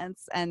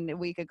Moments and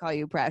we could call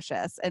you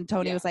Precious." And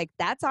Tony was like,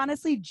 "That's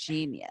honestly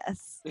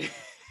genius."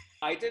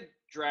 I did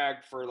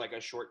drag for like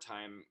a short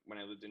time when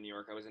I lived in New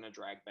York. I was in a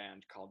drag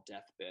band called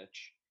Death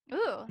Bitch.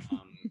 Ooh,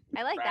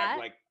 I like that.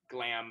 Like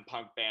glam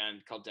punk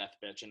band called Death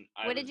Bitch. And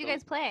what did you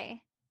guys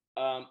play?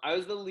 I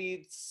was the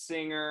lead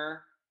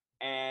singer,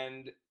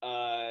 and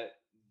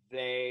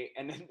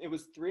then it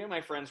was 3 of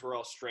my friends were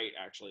all straight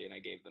actually, and I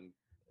gave them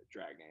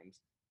drag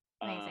names.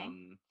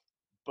 Amazing.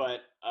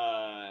 But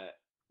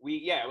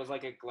it was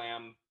like a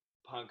glam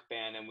punk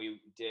band, and we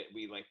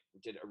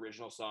did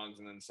original songs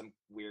and then some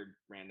weird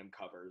random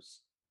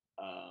covers.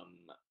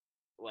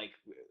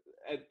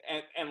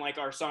 And like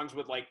our songs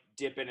would like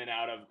dip in and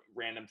out of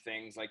random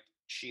things, like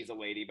 "She's a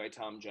Lady" by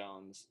Tom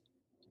Jones,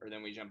 or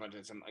then we jump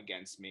onto some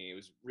 "Against Me." It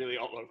was really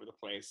all over the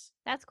place.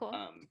 That's cool.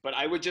 But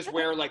I would just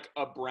wear like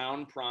a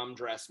brown prom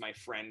dress my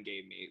friend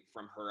gave me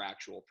from her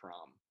actual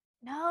prom.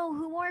 No,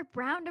 who wore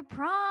brown to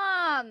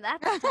prom?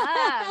 That's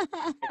tough.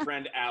 My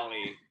friend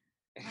Allie.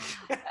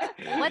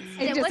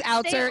 It just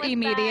outs her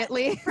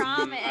immediately.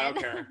 Prom I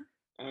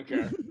don't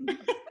care.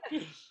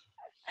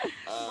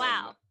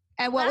 Wow.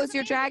 And what was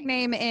your drag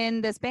name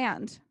in this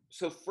band?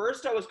 So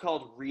first I was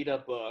called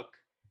Rita Book,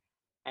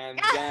 and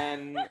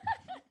then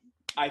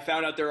I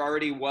found out there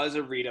already was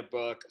a Rita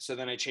Book, so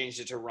then I changed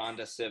it to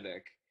Rhonda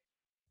Civic.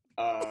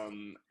 I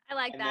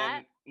like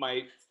that. Then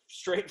my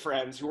straight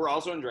friends, who were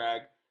also in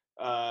drag,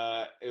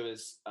 it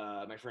was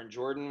my friend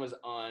Jordan was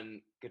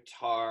on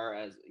guitar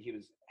as he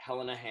was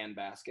Helena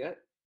Handbasket,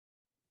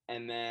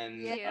 and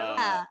then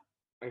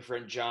my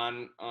friend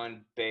John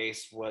on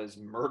bass was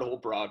Myrtle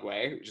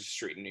Broadway, which is a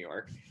street in New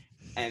York,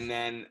 and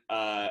then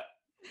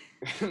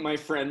my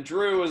friend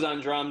Drew was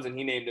on drums, and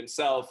he named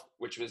himself,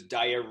 which was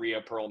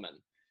Diarrhea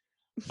Perlman.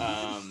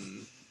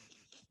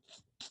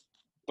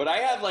 But I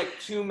have like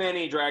too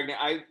many drag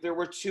names. There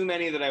were too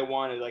many that I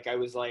wanted. Like I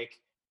was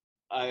like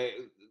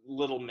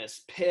Little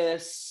Miss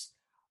Piss.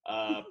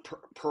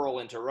 Pearl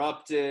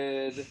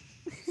Interrupted.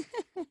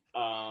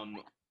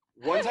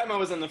 One time I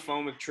was on the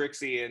phone with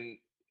Trixie and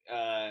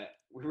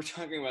we were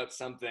talking about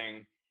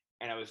something,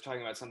 and I was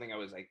talking about something I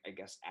was like, I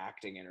guess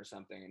acting in or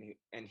something,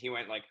 and he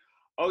went like,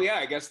 "Oh yeah,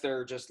 I guess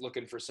they're just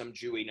looking for some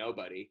Jewy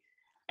nobody,"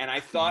 and I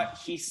thought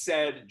he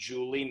said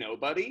Julie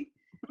Nobody,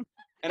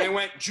 and I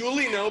went,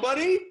 "Julie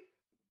Nobody?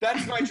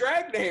 That's my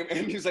drag name,"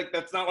 and he's like,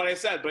 "That's not what I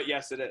said, but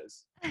yes, it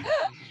is."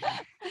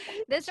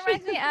 This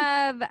reminds me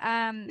of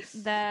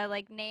the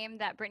like name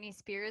that Britney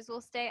Spears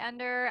will stay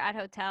under at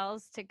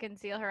hotels to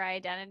conceal her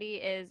identity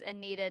is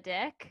Anita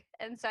Dick,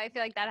 and so I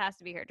feel like that has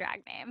to be her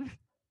drag name.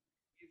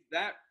 Is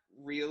that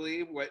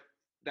really what?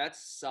 That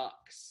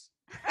sucks.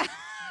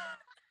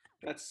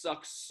 That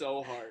sucks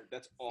so hard.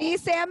 That's awful. See,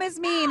 Sam is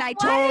mean. I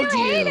Why told do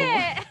you you.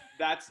 hate it?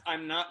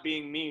 I'm not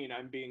being mean.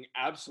 I'm being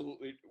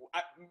absolutely.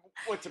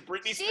 What's a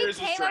Britney She Spears'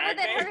 came up drag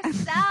with it name?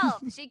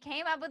 herself. She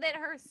came up with it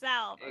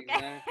herself.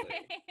 Okay.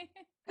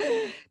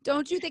 Exactly.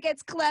 Don't you think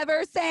it's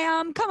clever,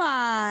 Sam? Come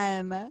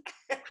on.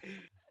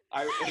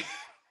 I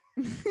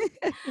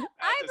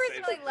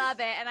personally love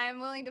it, and I'm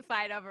willing to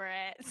fight over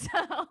it.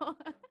 So.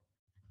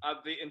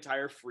 The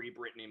entire Free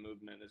Britney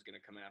movement is going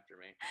to come after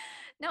me.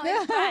 No,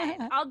 it's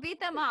fine. I'll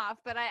beat them off,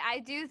 but I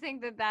do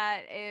think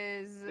that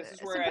is This is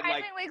where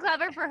surprisingly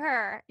clever for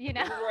her. You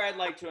know, This is where I'd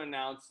like to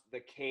announce the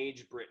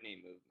Cage Britney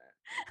movement.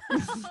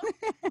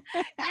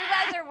 you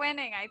guys are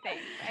winning. I think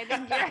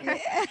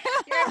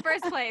you're in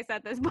first place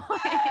at this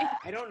point.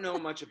 I don't know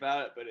much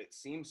about it, but it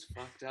seems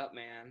fucked up,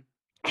 man.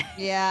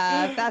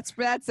 Yeah, that's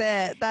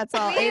it. That's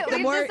all. We've the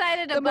more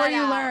decided to the more butt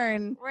you out.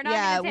 learn. We're not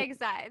yeah, going to take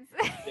sides.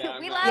 Yeah,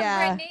 we I'm love not-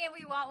 Yeah. Britney, and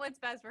we want what's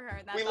best for her.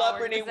 And that's We all love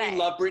we're Britney. gonna say. We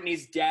love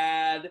Britney's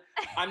dad.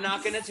 I'm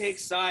not going to take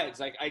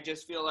sides. Like, I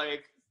just feel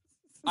like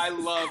I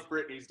love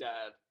Britney's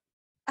dad.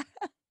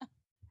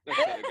 That's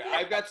not a guy.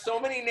 I've got so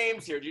many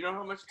names here. Do you know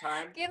how much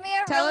time? Give me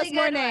a Tell really us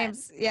more good one.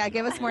 names. Yeah,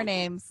 give us more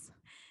names.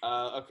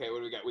 Okay, what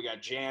do we got? We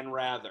got Jan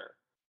Rather.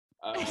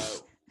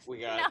 We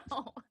got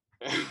No.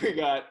 we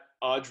got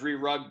Audrey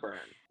Rugburn.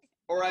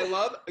 Or I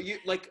love you.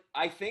 Like,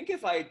 I think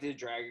if I did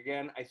drag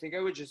again, I think I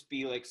would just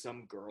be like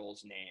some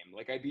girl's name.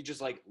 Like, I'd be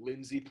just like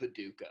Lindsay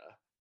Paducah.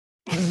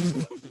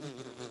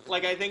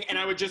 Like, I think, and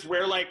I would just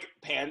wear like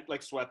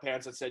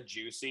sweatpants that said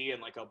Juicy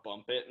and like a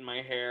bump it in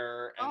my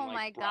hair and Oh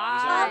like my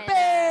bronzer. God. Bump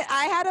it.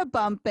 I had a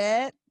bump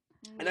it.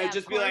 And Yeah, I'd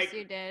just of be course like,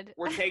 you did.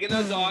 We're taking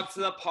the dogs to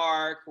the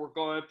park. We're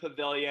going to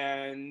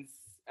pavilions,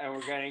 and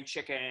we're getting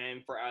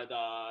chicken for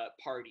the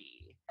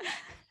party.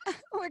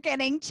 We're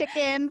getting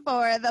chicken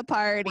for the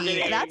party.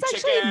 getting That's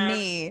actually chicken.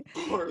 me.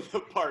 For the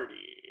party.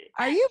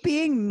 Are you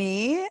being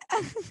me?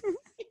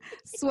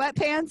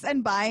 Sweatpants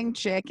and buying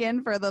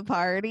chicken for the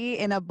party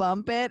in a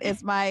bump it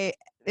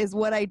is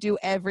what I do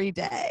every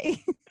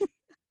day.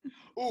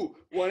 Ooh,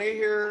 want to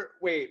hear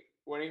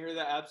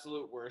the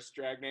absolute worst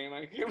drag name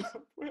I came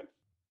up with?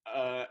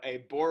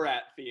 A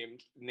Borat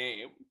themed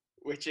name,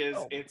 which is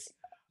it's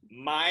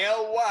Maya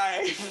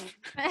Wife.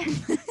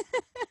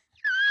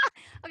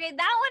 Okay,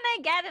 that one I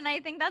get, and I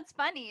think that's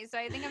funny. So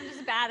I think I'm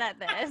just bad at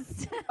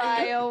this.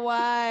 Maya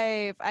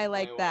Wife. I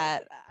like Maya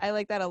that. I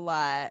like that a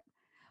lot.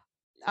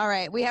 All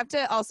right, we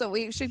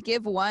should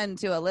give one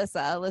to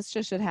Alyssa.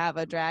 Alyssa should have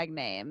a drag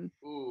name.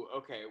 Ooh,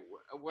 okay.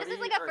 What This is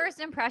like a first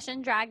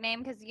impression drag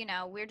name because,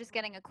 we're just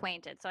getting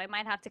acquainted. So I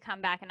might have to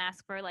come back and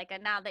ask for like a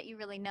now that you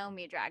really know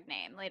me drag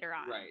name later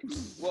on. Right.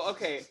 Well,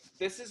 okay.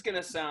 This is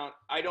gonna sound.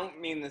 I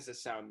don't mean this to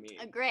sound mean.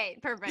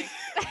 Great. Perfect.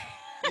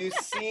 You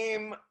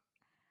seem.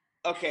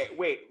 Okay.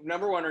 Wait.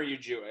 Number one, are you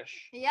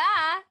Jewish? Yeah.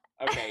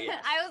 Okay.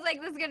 Yes. I was like,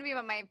 this is going to be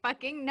about my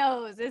fucking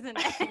nose, isn't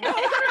it?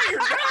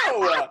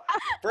 No.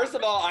 First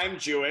of all, I'm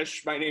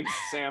Jewish. My name's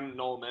Sam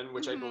Nolman,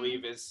 which I Mhm.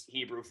 believe is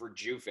Hebrew for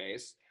Jew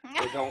face.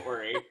 So don't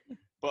worry.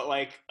 But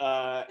like,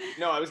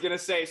 no, I was gonna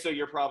say, so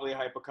you're probably a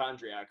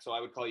hypochondriac, so I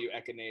would call you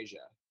echinacea.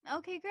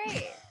 Okay,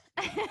 great.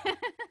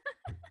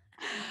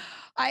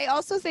 I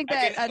also think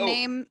that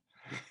name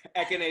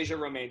Echinacea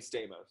Romaine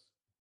Stamos.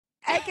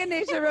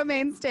 Echinacea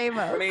Romaine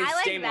Stamos. Romaine I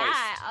like Stamos.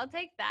 that. I'll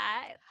take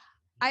that.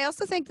 I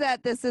also think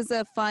that this is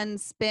a fun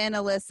spin,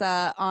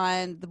 Alyssa,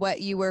 on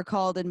what you were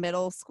called in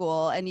middle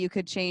school, and you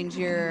could change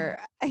your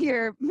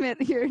name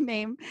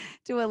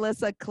to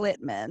Alyssa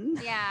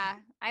Klitman. Yeah,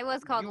 I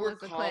was called You were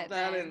Alyssa called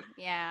that, Klitman. and-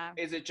 Yeah.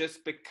 Is it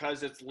just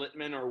because it's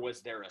Littman, or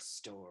was there a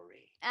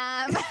story?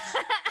 As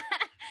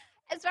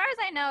far as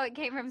I know, it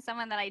came from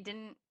someone that I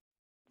didn't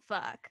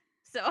fuck.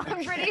 So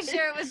I'm pretty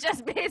sure it was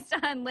just based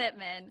on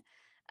Littman.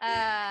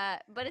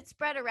 But it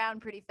spread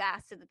around pretty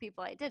fast to the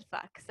people I did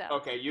fuck. So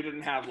Okay, you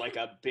didn't have like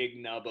a big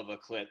nub of a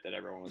clit that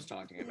everyone was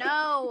talking about.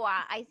 no,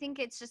 I think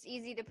it's just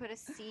easy to put a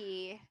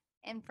C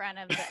in front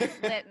of the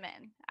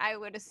Littman, I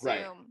would assume.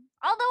 Right.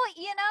 Although,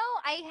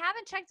 I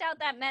haven't checked out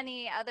that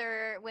many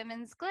other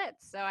women's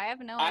clits, so I have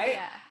no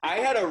idea. I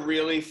had a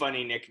really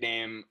funny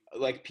nickname.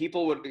 Like,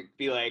 people would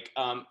be like,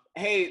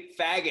 hey,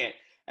 faggot.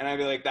 And I'd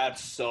be like,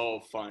 that's so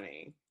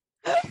funny.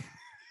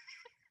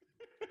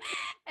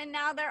 And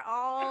now they're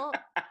all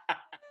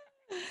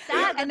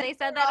Sad that they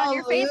said that on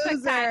your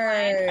Facebook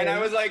timeline. And I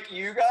was like,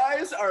 you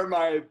guys are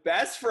my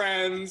best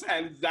friends,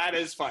 and that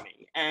is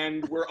funny.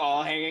 And we're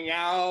all hanging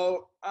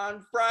out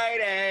on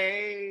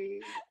Friday.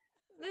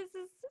 This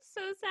is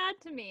so sad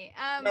to me.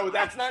 No,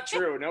 that's not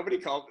true. Nobody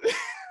called.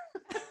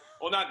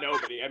 Well, not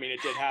nobody. I mean,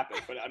 it did happen,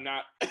 but I'm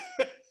not.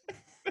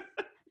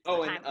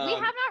 Oh, and we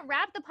have not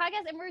wrapped the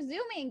podcast, and we're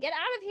zooming. Get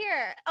out of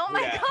here! Oh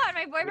my God,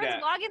 my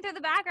boyfriend's walking through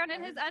the background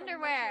in his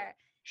underwear.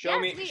 Show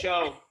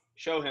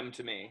him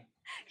to me.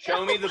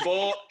 Show me the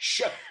boy.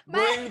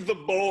 Bring the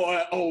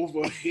boy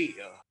over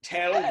here.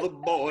 Tell the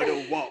boy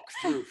to walk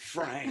through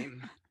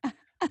frame.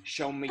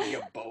 Show me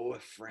your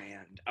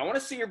boyfriend. I want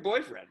to see your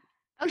boyfriend.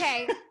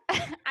 Okay,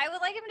 I would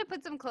like him to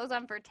put some clothes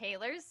on for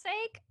Taylor's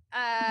sake.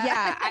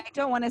 Yeah, I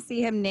don't want to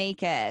see him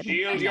naked.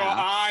 Shield your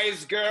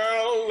eyes,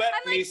 girl. Let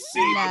me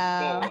see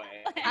the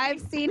boy.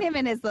 I've seen him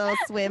in his little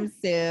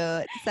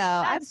swimsuit, so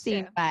I've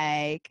seen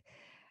Mike.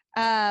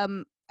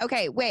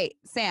 Okay, wait,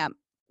 Sam,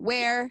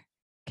 where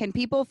can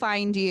people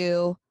find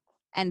you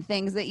and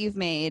things that you've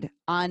made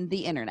on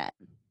the internet?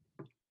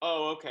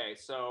 Oh, okay.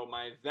 So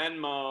my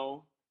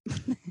Venmo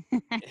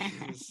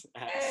is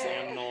at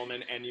Sam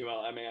Nolman,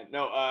 N-U-L-M-A-N.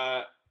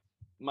 No,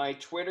 my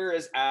Twitter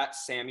is at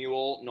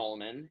Samuel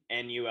Nolman,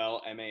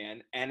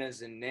 N-U-L-M-A-N. N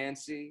as in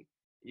Nancy,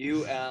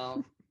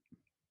 U-L,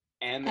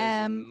 M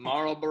as in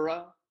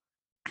Marlboro,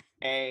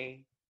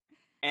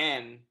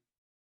 A-N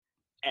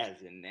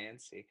as in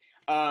Nancy.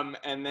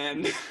 And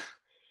then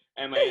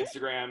and my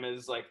Instagram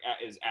is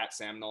at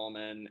Sam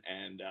Nolman,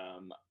 and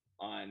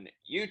on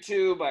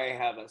YouTube, I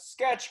have a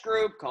sketch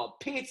group called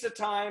Pizza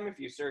Time. If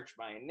you search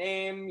my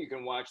name, you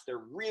can watch. They're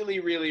really,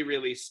 really,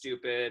 really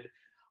stupid.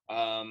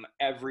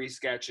 Every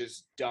sketch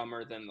is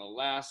dumber than the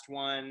last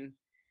one.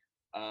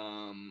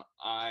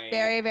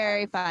 Very,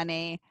 very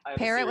funny.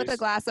 Pair it with a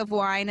glass of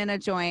wine and a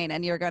joint,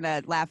 and you're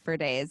gonna laugh for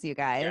days, you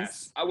guys.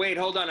 Yes. Wait,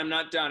 hold on. I'm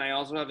not done. I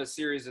also have a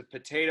series of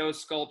potato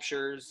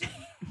sculptures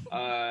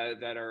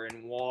that are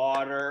in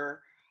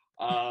water.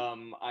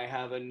 I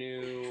have a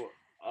new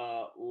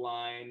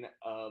line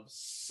of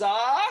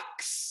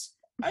socks,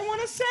 I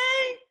want to say.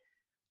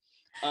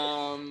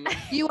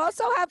 You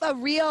also have a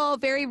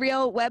very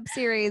real web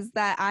series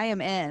that I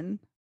am in.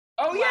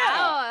 Oh yeah.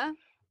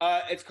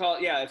 Wow. It's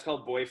called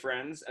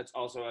Boyfriends. It's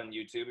also on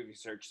YouTube if you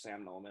search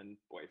Sam Nolman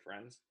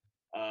Boyfriends.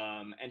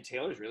 And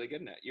Taylor's really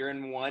good in it. You're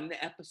in one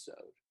episode.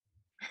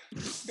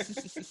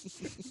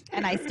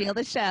 And I steal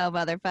the show,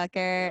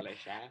 motherfucker.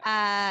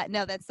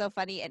 No, that's so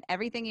funny, and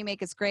everything you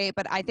make is great,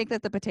 but I think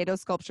that the potato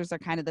sculptures are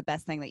kind of the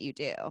best thing that you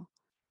do.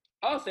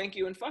 Oh, thank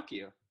you, and fuck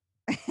you.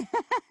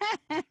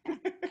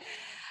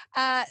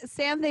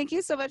 Sam, thank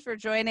you so much for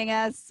joining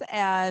us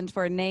and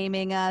for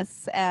naming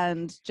us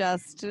and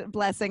just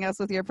blessing us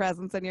with your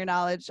presence and your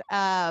knowledge.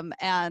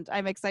 And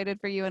I'm excited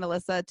for you and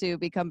Alyssa to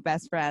become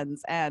best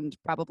friends and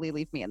probably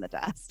leave me in the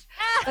dust.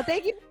 But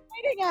thank you for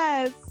joining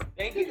us.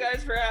 Thank you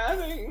guys for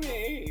having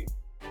me.